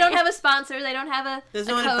 Yeah, they don't have a sponsor. They don't have a There's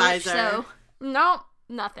a no coach, advisor. So No,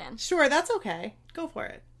 nothing. Sure, that's okay. Go for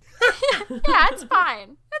it. Yeah, it's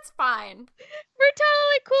fine. It's fine. We're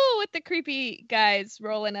totally cool with the creepy guys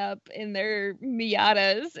rolling up in their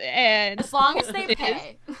Miatas and As long as they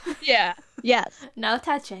pay. yeah, Yes. no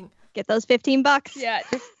touching. Get those $15. yeah,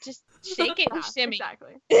 just shake it and Yeah, shimmy.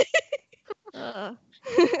 exactly. Ugh.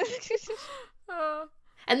 Uh,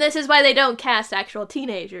 And this is why they don't cast actual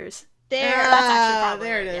teenagers. There. that's actually probably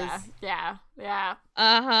there it is. Yeah. Yeah.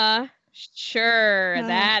 Uh-huh. Sure,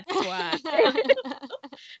 that's why.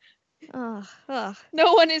 Ugh, ugh.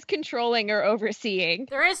 No one is controlling or overseeing.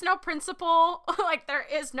 There is no principal. Like there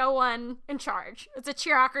is no one in charge. It's a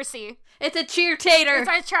cheerocracy. It's a cheer-tater.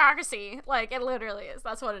 It's a cheerocracy. Like it literally is.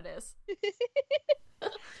 That's what it is.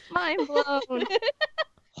 Mind blown.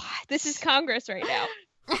 This is Congress right now.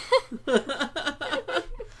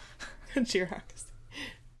 Xerox.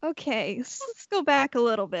 Okay, let's go back a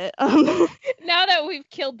little bit. Now that we've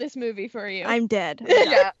killed this movie for you. I'm dead.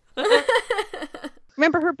 yeah.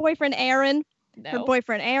 Remember her boyfriend Aaron? Her No.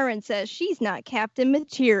 boyfriend Aaron says she's not Captain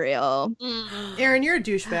Material. Aaron, you're a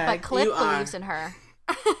douchebag. But Cliff You are. believes in her.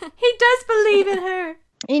 He does believe in her.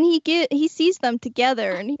 And he sees them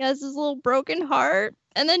together and he has his little broken heart.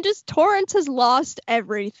 And then just Torrance has lost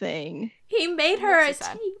everything. He made her a Makes you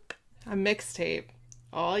sad. tape. A mixtape.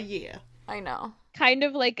 Oh yeah. I know. Kind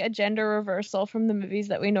of like a gender reversal from the movies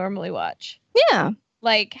that we normally watch. Yeah.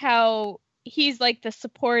 Like how he's like the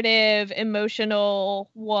supportive, emotional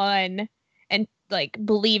one and like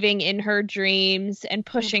believing in her dreams and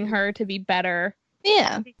pushing her to be better.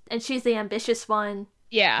 Yeah. And she's the ambitious one.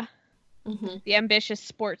 Yeah. Mm-hmm. The ambitious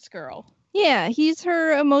sports girl. Yeah. He's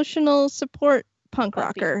her emotional support punk Puppy.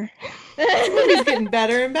 rocker. This movie's getting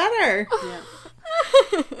better and better.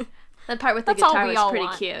 Yeah. That part with the That's all guitar we was all pretty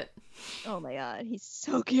want. cute. Oh my god, he's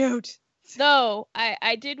so cute. Though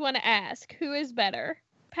I did want to ask, who is better?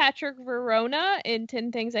 Patrick Verona in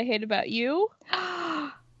 10 Things I Hate About You.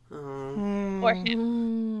 Or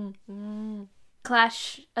him.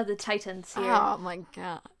 Clash of the Titans here. Oh my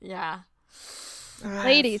god. Yeah.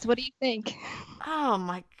 Ladies, what do you think? Oh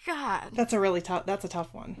my god. That's a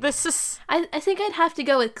tough one. This is I think I'd have to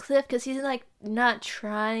go with Cliff because he's like not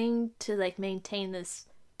trying to like maintain this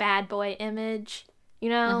bad boy image, you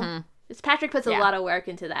know? Because Patrick puts a lot of work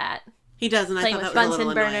into that. He does, and I Playing thought with that was a Bunsen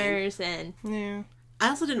little annoying. burners and Yeah. I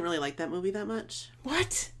also didn't really like that movie that much.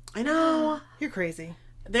 What? I know. You're crazy.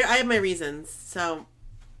 I have my reasons, so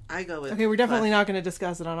I go with. Okay, we're definitely Cliff. not going to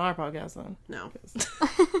discuss it on our podcast then. No.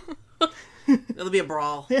 It'll be a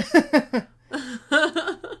brawl.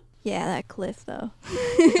 Yeah, that Cliff though.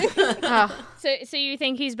 So you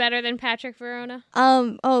think he's better than Patrick Verona?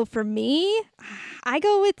 Oh, for me, I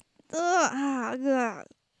go with. I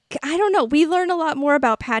don't know. We learn a lot more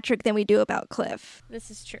about Patrick than we do about Cliff.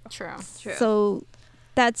 This is true. true. So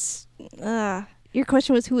that's your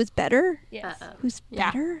question was who is better? Yes. Who's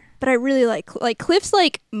Yeah. better? But I really like Cliff's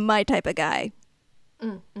like my type of guy.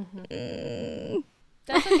 That's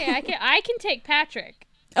okay. I can take Patrick.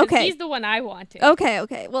 'Cause Okay. He's the one I wanted.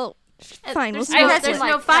 Okay. Well, fine. We'll there's see. no, what guys there's Cliff-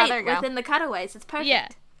 like, no yeah, fight there you go. within the cutaways. It's perfect. Yeah.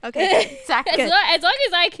 Okay. Exactly. As long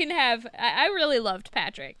as I can have, I really loved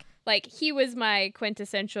Patrick. Like, he was my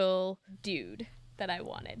quintessential dude that I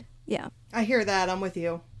wanted. Yeah. I hear that. I'm with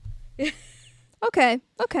you. Okay.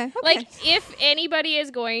 Like, if anybody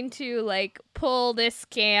is going to, like, pull this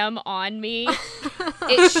scam on me,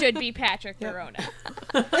 it should be Patrick Verona.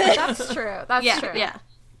 That's true. That's Yeah, true. yeah.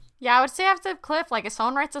 Yeah, I would say after Cliff, like if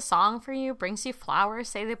someone writes a song for you, brings you flowers,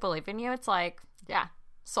 say they believe in you, it's like, yeah,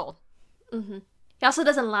 sold. He also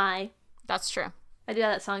doesn't lie. That's true. I do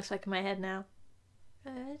have that song stuck in my head now.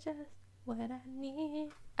 Just what I need.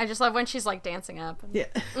 I just love when she's like dancing up. Yeah.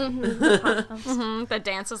 The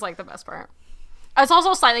dance is like the best part. It's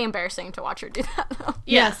also slightly embarrassing to watch her do that though.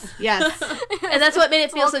 Yes. And that's what made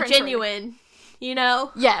it feel It's a so little cringeworthy. genuine. You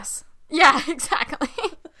know? Yes. Yeah, exactly.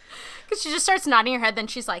 Because she just starts nodding her head, then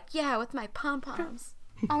she's like, yeah, with my pom-poms.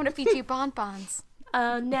 I want to feed you bonbons.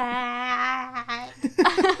 Oh, nah.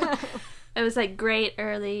 It was like great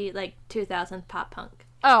early, like 2000 pop punk.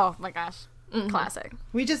 Oh my gosh. Classic.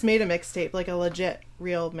 We just made a mixtape, like a legit,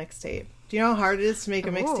 real mixtape. Do you know how hard it is to make a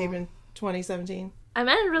mixtape in 2017? I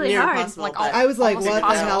meant it really Near hard. impossible, Like, but I was like, Almost what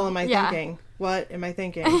impossible. the hell am I Yeah. thinking? What am I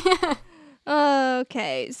thinking?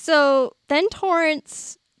 Okay. So then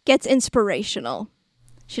Torrance gets inspirational.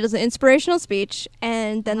 She does an inspirational speech,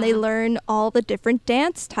 and then they learn all the different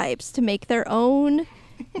dance types to make their own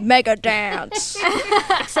mega dance.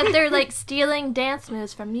 Except they're like stealing dance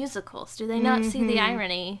moves from musicals. Do they not see the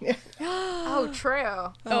irony? Oh,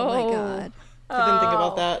 true. Oh my god. I didn't think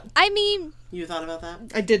about that. I mean, You thought about that?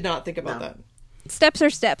 I did not think about No. that. steps are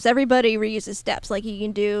steps. Everybody reuses steps. Like you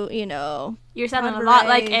can do, You're sounding a Padre, lot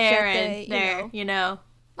like Aaron Jefe, there, you know.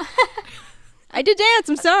 I did dance.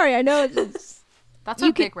 I'm sorry. I know it's That's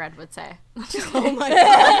what Big Red would say. oh my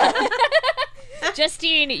god.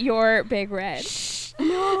 Justine, you're Big Red.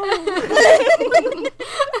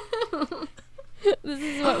 This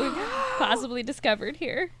is what we've possibly discovered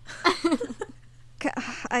here.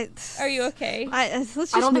 Are you okay? Let's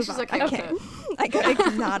just I don't think move she's on. okay. I with can't. it.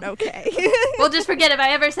 I'm not okay. We'll just forget if I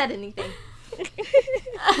ever said anything. It's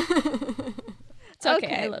okay.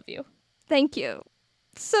 Okay. I love you. Thank you.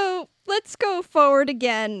 So let's go forward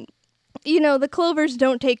again. The Clovers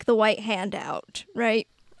don't take the white hand out, right?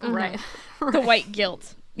 Right. The white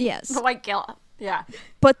guilt. Yes. The white guilt. Yeah.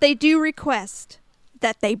 But they do request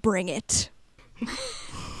that they bring it.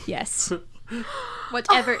 Yes.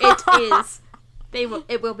 Whatever it is,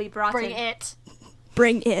 it will be brought Bring in. it.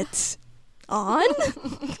 Bring it on?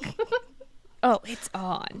 Oh, it's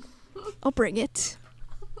on. I'll bring it.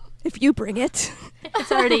 If you bring it.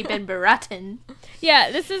 It's already been brought in. Yeah,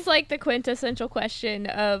 this is like the quintessential question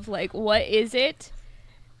of like, what is it?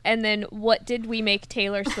 And then what did we make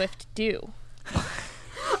Taylor Swift do?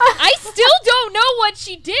 I still don't know what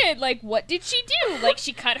she did. Like, what did she do? Like,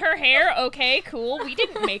 she cut her hair. Okay, cool. We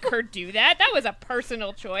didn't make her do that. That was a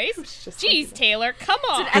personal choice. Jeez, Taylor, come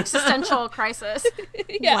on. Existential crisis.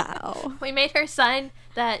 Yeah. Wow. We made her sign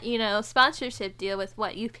that, sponsorship deal with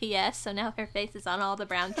UPS, so now her face is on all the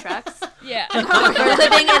brown trucks. Yeah. We're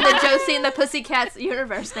living in the Josie and the Pussycats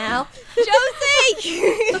universe now. Josie!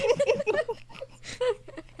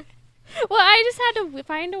 Well, I just had to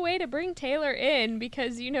find a way to bring Taylor in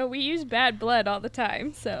because, we use bad blood all the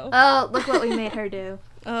time, so. Oh, look what we made her do.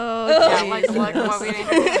 Oh, Yeah, geez. like what we need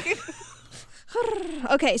to do.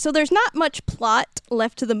 Okay, so there's not much plot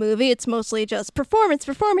left to the movie. It's mostly just performance,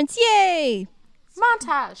 yay!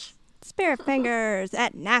 Montage. Spirit Fingers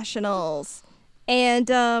at Nationals.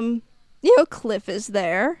 And Cliff is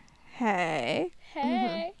there. Hey.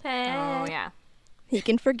 Hey. Oh yeah. He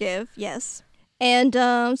can forgive, yes. And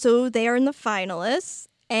so they are in the finalists,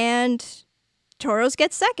 and Toros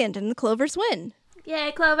gets second, and the Clovers win.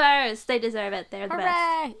 Yay, Clovers! They deserve it. They're the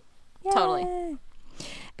best. Hooray! Totally.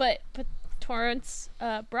 But Torrance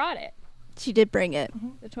brought it. She did bring it.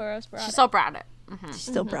 The Toros brought She it. still brought it. She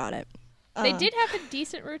still brought it. They did have a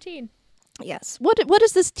decent routine. Yes. What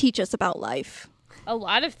does this teach us about life? A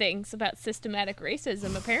lot of things about systematic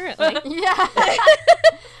racism, apparently. Yeah.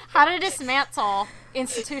 How to dismantle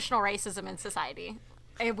institutional racism in society.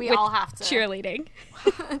 And we With all have to cheerleading.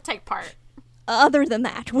 take part. Other than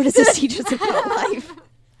that, what does this teach us about life?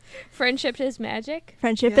 Friendship is magic.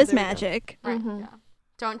 Friendship Yeah, is there we go. magic. Right. Yeah.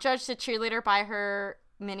 Don't judge the cheerleader by her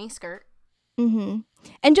mini skirt.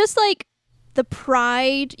 And just like the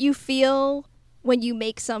pride you feel when you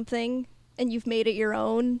make something and you've made it your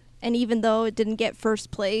own, and even though it didn't get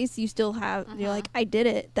first place, you still have you're like, I did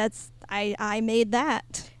it. I made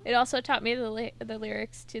that. It also taught me the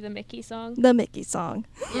lyrics to the Mickey song. The Mickey song.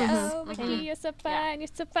 Yes. Oh, Mickey, you're so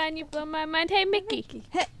fine, you blow my mind. Hey, Mickey.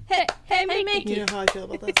 Hey, You know how I feel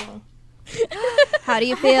about that song. How do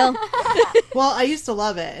you feel? Well, I used to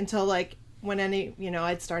love it until like when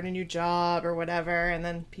I'd start a new job or whatever, and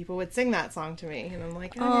then people would sing that song to me, and I'm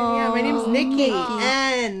like, oh yeah, my name's Nikki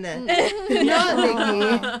N, not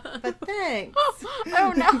Nikki, but thanks.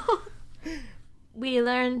 Oh no. We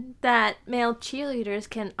learned that male cheerleaders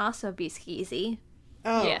can also be skeezy.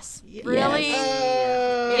 Oh, Yes. Really?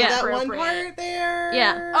 Yeah. That one Appropriate. part there.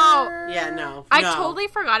 Yeah. Oh, Yeah, no. I no. totally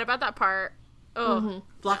forgot about that part. Oh,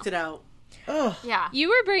 blocked it out. Ugh. yeah. You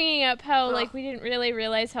were bringing up how, like, we didn't really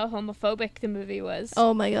realize how homophobic the movie was.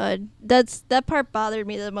 Oh my god, that part bothered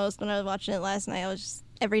me the most when I was watching it last night. I was just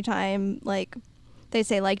every time like they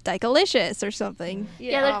say like "dykalicious" or something.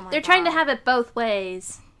 Yeah, they're, Oh my they're trying to God. have it both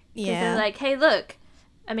ways. 'Cause Yeah, they're like, hey, look,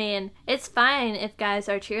 I mean, it's fine if guys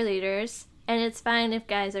are cheerleaders, and it's fine if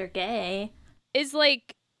guys are gay.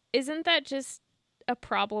 Isn't that just a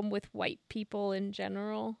problem with white people in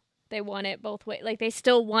general? They want it both ways. Like, they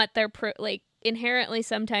still want their inherently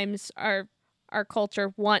sometimes our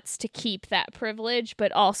culture wants to keep that privilege, but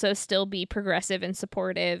also still be progressive and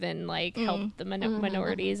supportive and like help the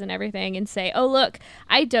minorities and everything, and say, oh look,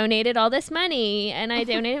 I donated all this money and I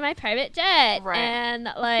donated my private jet Right. and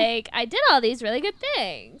like I did all these really good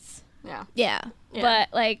things. Yeah. yeah,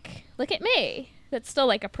 But like, look at me. That's still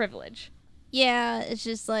like a privilege. yeah. It's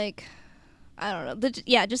just like I don't know.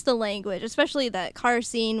 Just the language, especially that car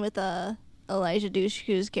scene with Elijah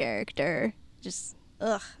Dushku's character. Just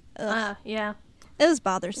ugh. Yeah. It was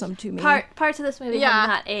bothersome to me. Parts of this movie Yeah. have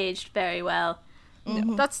not aged very well.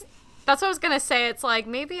 That's what I was gonna say. It's like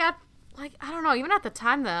maybe I don't know. Even at the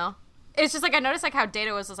time though, it's just like I noticed like how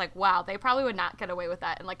Data was like, wow, they probably would not get away with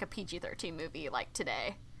that in like a PG-13 movie like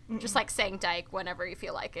today. Just like saying dyke whenever you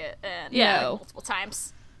feel like it, and Yeah. like, multiple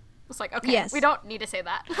times. It's like okay, Yes. we don't need to say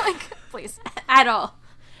that. Like please, At all.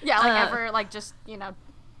 yeah, like ever, like just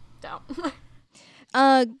don't.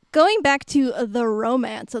 Going back to the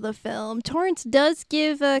romance of the film, Torrance does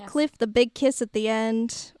give Cliff the big kiss at the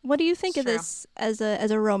end. What do you think of True. this as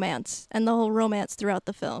a romance and the whole romance throughout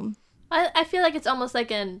the film? I feel like it's almost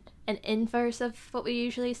like an inverse of what we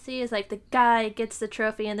usually see. Is like the guy gets the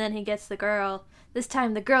trophy and then he gets the girl. This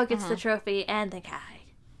time the girl gets the trophy and the guy.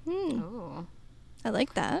 Ooh. I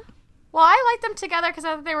like that. Well, I liked them together because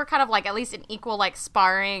I thought they were kind of like at least an equal like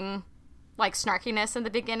sparring, like snarkiness in the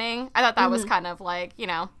beginning. I thought that was kind of like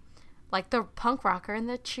like the punk rocker and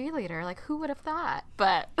the cheerleader. Like who would have thought?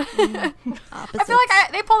 But I feel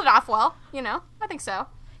like they pulled it off well. I think so.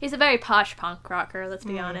 He's a very posh punk rocker, let's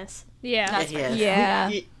be honest. Yeah. That's Yeah, he is. Yeah,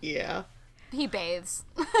 Yeah. He bathes.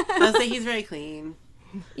 I was like, he's very clean.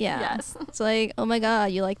 yeah. Yes. It's like, oh my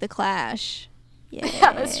god, you like the Clash? Yeah,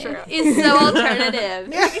 Yeah, that's true. He's so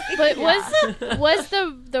alternative. But was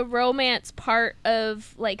the romance part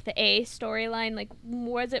of like the A storyline? Like,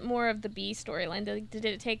 was it more of the B storyline? Did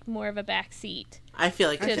it take more of a back seat? I feel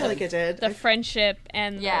like I feel like it did. The friendship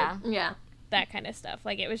and Yeah. Yeah. that kind of stuff.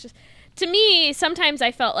 Like, it was just, to me, sometimes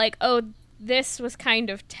I felt like, oh, this was kind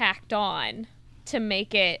of tacked on to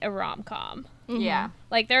make it a rom-com. Yeah.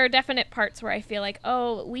 Like, there are definite parts where I feel like,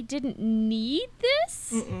 oh, we didn't need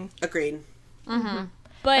this, Agreed.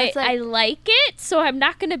 but It's like- I like it, so I'm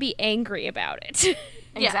not going to be angry about it.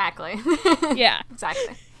 Exactly. Yeah.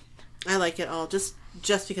 Exactly. I like it all just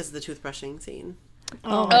because of the toothbrushing scene.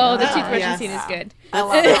 Oh, Oh, the God. toothbrushing Yes. scene is good. Oh,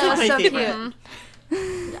 my so favorite.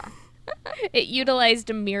 cute. It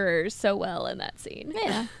utilized mirrors so well in that scene.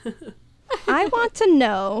 yeah. I want to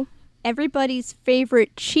know everybody's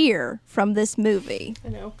favorite cheer from this movie. I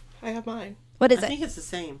know. I have mine. What is I it? think it's the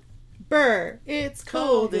same. Burr, it's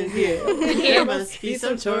cold in here. There must be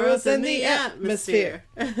some toros in the atmosphere.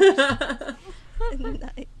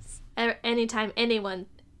 Nice. Anytime anyone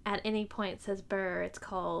at any point says "burr," it's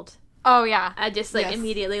cold. Oh yeah. I just like Yes.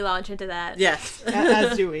 immediately launch into that. Yes.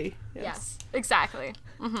 As do we. Yes. Exactly.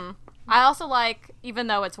 I also like, even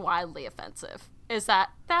though it's wildly offensive, is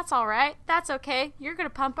that's all right. That's okay. You're gonna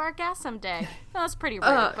pump our gas someday. No, that's pretty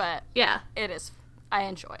rude, but Yeah, it is. I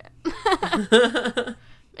enjoy it.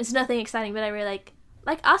 it's nothing exciting, but I really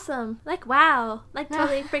like awesome, like wow, like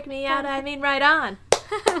totally freak me out. I mean, right on.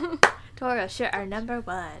 Toro, sure, our number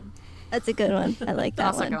one. That's a good one. I like that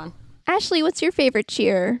Also one. going. Ashley, what's your favorite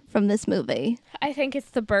cheer from this movie? I think it's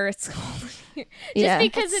the birds. Just Yeah.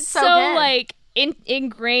 because It's it's so so good. like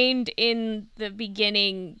ingrained in the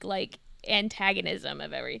beginning, like antagonism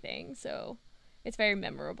of everything. So it's very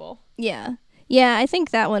memorable. Yeah. Yeah, I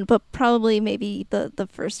think that one, but probably maybe the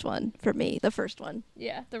first one for me. The first one,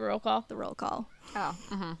 Yeah, the roll call. the roll call. Oh.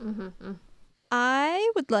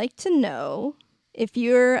 I would like to know if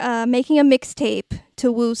you're making a mixtape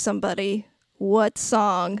to woo somebody, what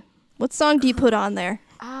song do you put on there?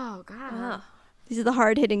 Oh god. Oh, These are the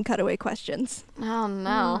hard-hitting cutaway questions. Oh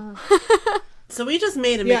no. So we just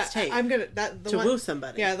made a Yeah, mixtape I'm gonna the to one, woo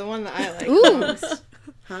somebody. Yeah, the one that I like Ooh. the most.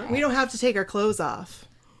 Huh? We don't have to take our clothes off.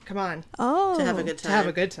 Come on, Oh. To have a good to time. have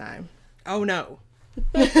a good time. Oh no,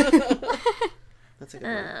 That's a good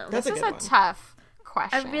one. that's This a is good a one. tough I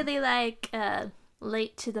question. really like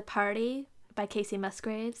 "Late to the Party" by Casey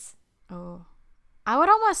Musgraves. Oh. I would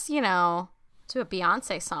almost, do a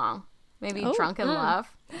Beyonce song. Maybe "Drunk in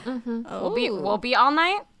Love." Oh. We'll be all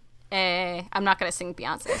night. I'm not gonna sing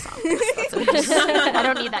Beyonce song. I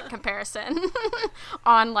don't need that comparison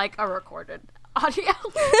on like a recorded audio.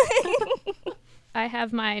 I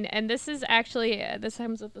have mine, and this is actually this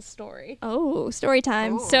comes with a story. Oh, story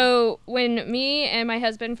time. So when me and my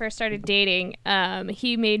husband first started dating,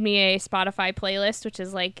 he made me a Spotify playlist, which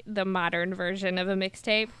is like the modern version of a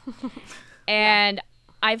mixtape. And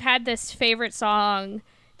I've had this favorite song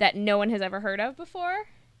that no one has ever heard of before.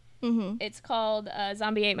 Mm-hmm. It's called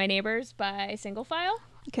 "Zombie Ate My Neighbors" by Single File,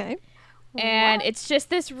 Okay. and it's just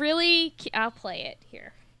this really. I'll play it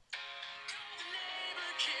here.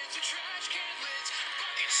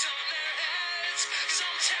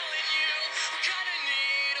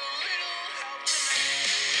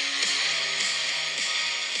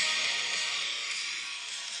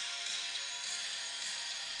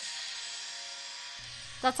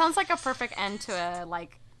 That sounds like a perfect end to a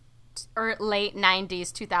late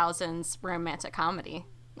 90s 2000s romantic comedy.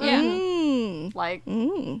 Yeah. Mm.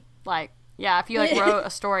 Like yeah, if you wrote a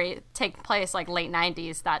story take place like late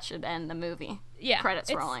 90s, that should end the movie. Yeah,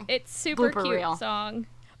 Credits rolling. It's super Blooper cute reel. song.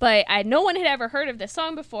 But no one had ever heard of this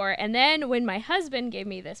song before, and then when my husband gave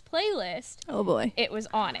me this playlist, Oh boy. it was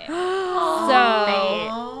on it. So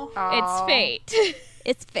Oh. it's fate.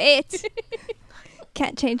 It's fate.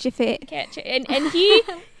 Can't change your fate. Can't and he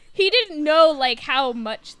didn't know like how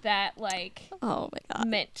much that like Oh my god.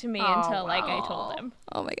 meant to me Oh, until like I wow. told him.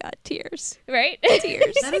 Oh my god. Tears. Right?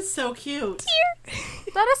 Tears. That is so cute.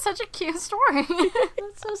 That is such a cute story.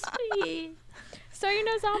 That's so sweet. So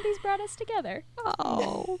zombies brought us together.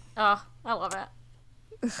 Oh. Oh, I love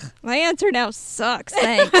it. My answer now sucks.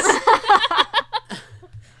 Thanks.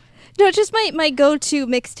 No, just my go-to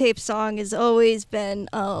mixtape song has always been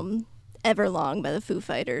Everlong by the Foo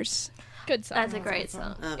Fighters. Good song. That's a great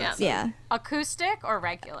song. Oh, Yeah. that's Yeah. Acoustic or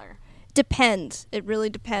regular? Depends. It really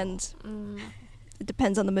depends. It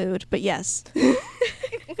depends on the mood, but yes.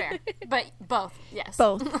 Fair. But both, yes.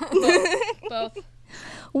 Both. Both.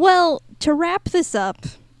 Well, to wrap this up,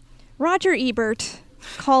 Roger Ebert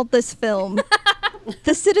called this film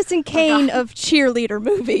the Citizen Kane of cheerleader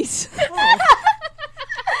movies.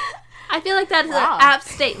 I feel like that is Wow. an apt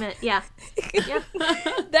statement. Yeah.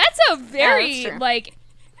 That's a very true. like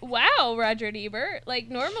wow, Roger Ebert. Like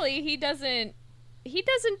normally he doesn't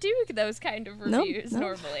do those kind of No, reviews no.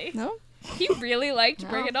 normally. No? He really liked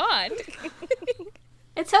Bring It On.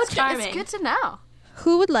 It's so charming. It's good to know.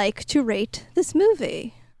 Who would like to rate this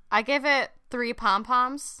movie? I give it 3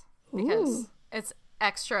 pom-poms because Ooh. it's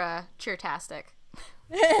extra cheertastic.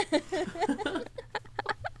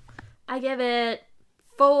 I give it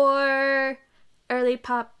 4 early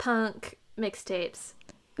pop punk mixtapes.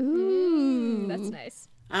 Ooh. That's nice.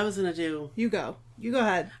 I was gonna do. You go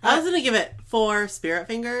ahead. I was gonna give it 4 Spirit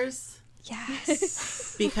Fingers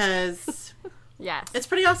Yes. because Yes. it's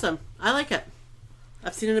pretty awesome. I like it.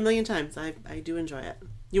 I've seen it a million times. I do enjoy it.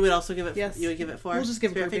 You would also give it. Yes. You would give it 4. We'll just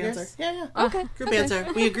give a Spirit group Fingers? answer. Yeah. Okay. Group answer.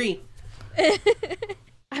 We agree.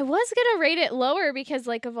 I was gonna rate it lower because,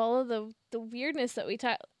 like, of all of the weirdness that we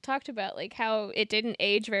talked about, like how it didn't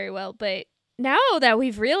age very well. But now that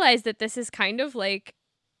we've realized that this is kind of like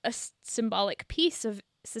a symbolic piece of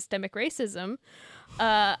systemic racism,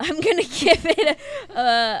 I'm gonna give it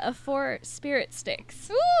a 4 spirit sticks.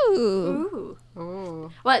 Ooh.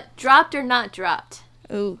 Ooh. What, dropped or not dropped?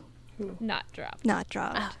 Ooh. Not dropped. Not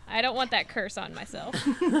dropped. I don't want that curse on myself.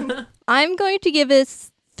 I'm going to give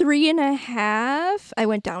this 3.5. I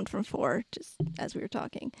went down from 4 just as we were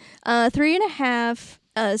talking. 3.5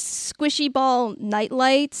 squishy ball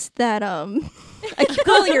nightlights that I keep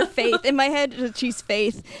calling her Faith. In my head she's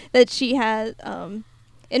Faith, that she had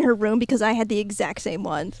in her room because I had the exact same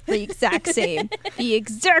ones. The exact same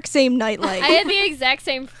nightlight. I had the exact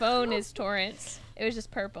same phone as Torrance. It was just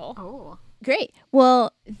purple. Oh. Great.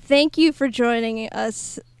 Well, thank you for joining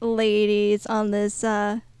us, ladies, on this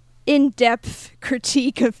in-depth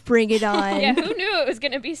critique of Bring It On. Yeah, who knew it was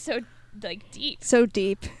gonna be so like deep? So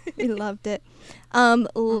deep. We loved it.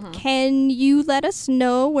 Can you let us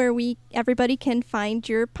know where everybody can find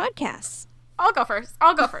your podcasts? I'll go first.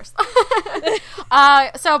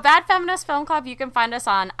 So Bad Feminist Film Club, you can find us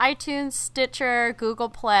on iTunes, Stitcher, Google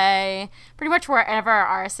Play, pretty much wherever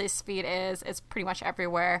our RSS feed is. It's pretty much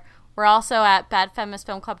everywhere. We're also at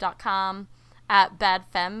badfeministfilmclub.com, at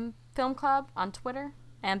badfemfilmclub on Twitter,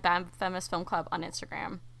 and Bad Feminist Film Club on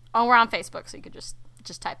Instagram. Oh, we're on Facebook, so you could just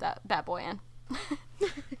type that bad boy in.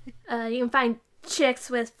 You can find Chicks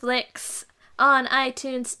with Flicks on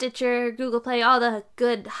iTunes, Stitcher, Google Play, all the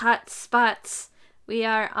good hot spots. We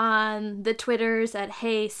are on the Twitters at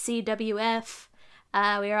HeyCWF.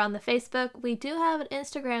 We are on the Facebook. We do have an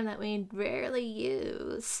Instagram that we rarely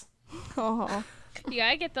use. Oh. You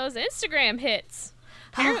gotta get those Instagram hits.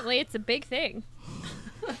 Apparently, it's a big thing.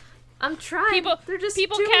 I'm trying. They're just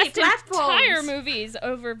people too many cast platforms. entire movies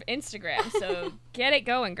over Instagram, so get it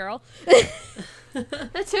going, girl.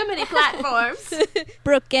 There's too many platforms.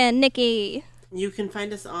 Brooke and Nikki. You can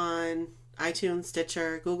find us on iTunes,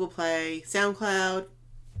 Stitcher, Google Play, SoundCloud,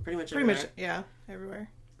 pretty much everywhere. Yeah, everywhere.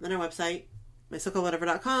 Then our website,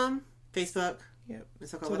 mysocalledwhatever.com, Facebook, Yep. mysocalled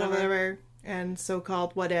So-called whatever. whatever. And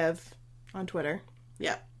so-called whatev on Twitter.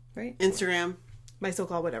 Yep. Right? Instagram. My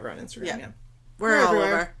so-called whatever on Instagram, Yeah. yeah. We're all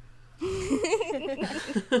everywhere. over.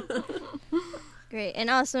 Great. And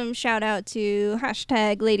awesome shout out to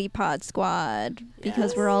 #LadyPodSquad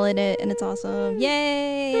because we're all in it and it's awesome.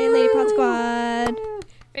 Yay, LadyPod Squad.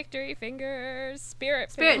 Victory fingers,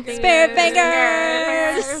 spirit fingers. Spirit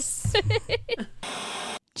fingers.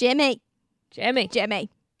 Jimmy,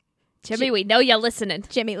 we know you're listening.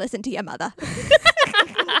 Jimmy, listen to your mother.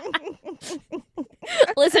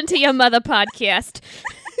 Listen to your mother podcast.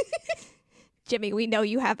 Jimmy, we know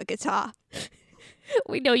you have a guitar.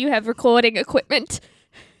 We know you have recording equipment.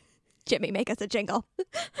 Jimmy, make us a jingle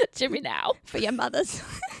Jimmy, now. for your mothers.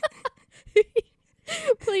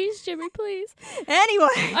 Please, Jimmy, please.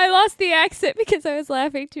 Anyway, I lost the accent because I was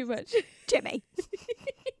laughing too much. Jimmy.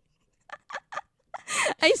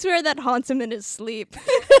 I swear that haunts him in his sleep.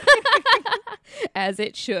 As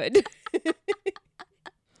it should.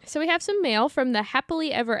 So we have some mail from the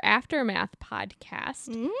Happily Ever Aftermath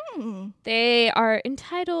podcast. They are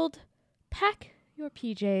entitled Pack Your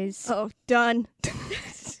PJs. Oh, done.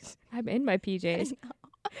 I'm in my PJs.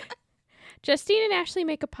 Justine and Ashley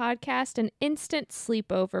make a podcast, an instant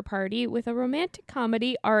sleepover party with a romantic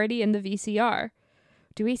comedy already in the VCR.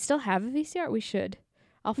 Do we still have a VCR? We should.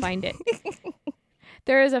 I'll find it.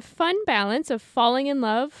 There is a fun balance of falling in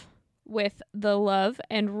love with the love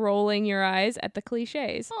and rolling your eyes at the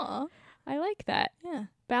cliches. Aw. I like that. Yeah.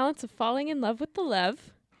 Balance of falling in love with the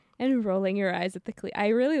love and rolling your eyes at the cliches. I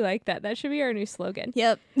really like that. That should be our new slogan.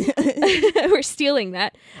 Yep. We're stealing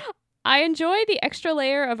that. I enjoy the extra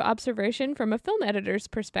layer of observation from a film editor's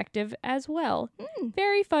perspective as well.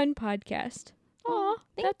 Very fun podcast. Aw,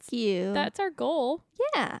 Thank you. that's our goal.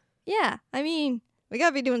 Yeah. Yeah. I mean, we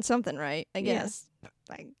gotta be doing something right, I Yeah. guess.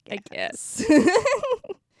 I guess.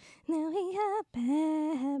 Now we have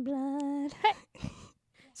bad blood.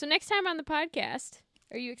 So next time on the podcast,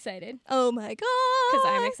 are you excited? Oh my god. Because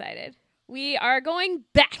I'm excited. We are going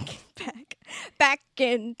back. Back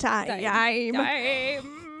in time.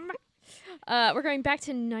 We're going back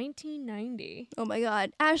to 1990. Oh my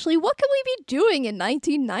god. Ashley, what can we be doing in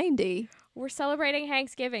 1990? We're celebrating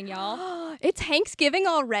Thanksgiving, y'all. It's Thanksgiving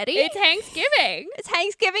already? It's Thanksgiving. It's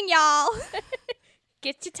Thanksgiving, y'all.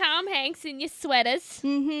 Get your Tom Hanks in your sweaters.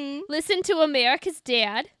 Mm-hmm. Listen to America's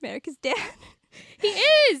Dad. America's dad. He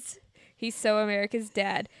is. He's so America's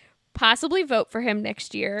Dad. Possibly vote for him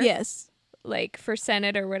next year. Yes. Like for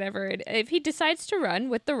Senate or whatever. If he decides to run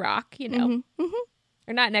with The Rock, you know. Mm-hmm.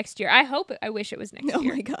 Or not next year. I wish it was next Oh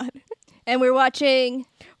year. my god. And we're watching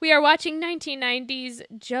We are watching 1990s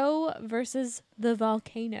Joe versus the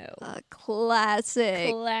Volcano. a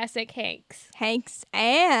classic Classic Hanks. Hanks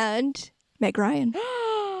and Meg Ryan.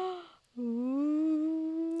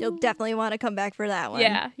 Ooh. You'll definitely want to come back for that one.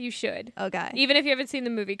 Yeah, you should. Okay. Even if you haven't seen the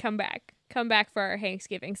movie, come back. Come back for our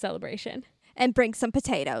Thanksgiving celebration. And bring some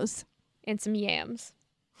potatoes. And some yams.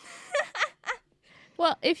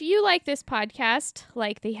 Well, if you like this podcast,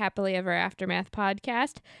 like the Happily Ever Aftermath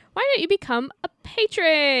podcast, why don't you become a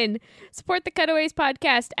patron? Support the Cutaways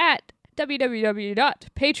podcast at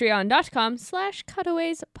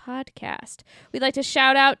www.patreon.com/cutawayspodcast. We'd like to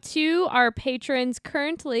shout out to our patrons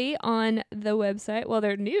currently on the website. Well,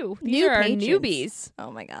 they're new. These are our patrons. newbies.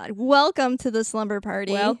 Oh my god. Welcome to the slumber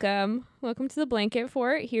party. Welcome. Welcome to the blanket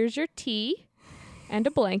fort. Here's your tea and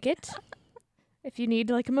a blanket. If you need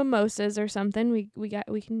like a mimosas or something, we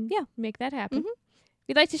can make that happen.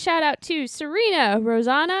 We'd like to shout out to Serena,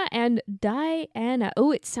 Rosanna, and Diana.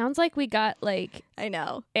 Oh, it sounds like we got like I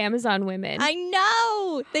know. Amazon women. I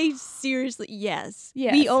know. They seriously, yes.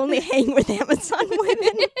 Yes. We only hang with Amazon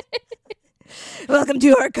women. Welcome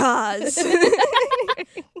to our cause.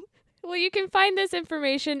 Well, you can find this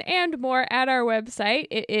information and more at our website.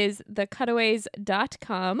 It is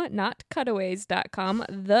thecutaways.com, not cutaways.com.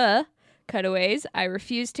 The Cutaways. I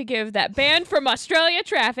refuse to give that band from Australia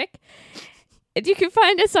traffic. And you can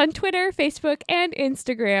find us on Twitter, Facebook, and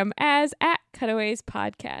Instagram as @Cutaways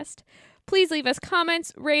Podcast. Please leave us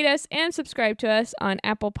comments, rate us, and subscribe to us on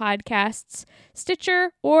Apple Podcasts,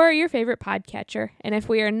 Stitcher, or your favorite podcatcher. And if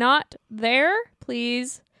we are not there,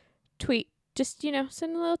 please tweet. Just,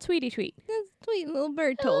 send a little tweety tweet. Sweet little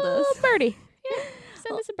bird told A us. little birdie. Yeah,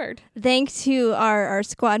 send us a bird. Thanks to our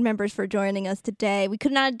squad members for joining us today. We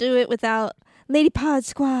could not do it without Lady Pod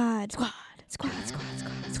Squad. Squad.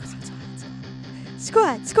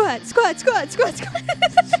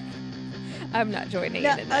 I'm not joining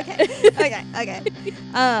No, in that. okay.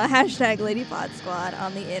 Hashtag Lady Pod Squad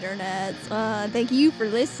on the internet. Thank you for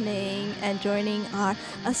listening and joining our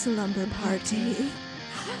slumber party.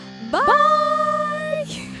 Bye.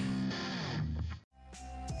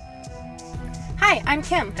 Hi, I'm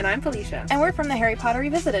Kim, And I'm Felicia. and we're from the Harry Potter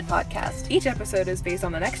Revisited podcast. Each episode is based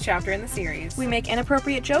on the next chapter in the series. We make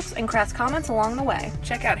inappropriate jokes and crass comments along the way.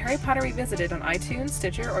 Check out Harry Potter Revisited on iTunes,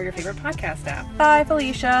 Stitcher, or your favorite podcast app. Bye,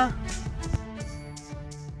 Felicia.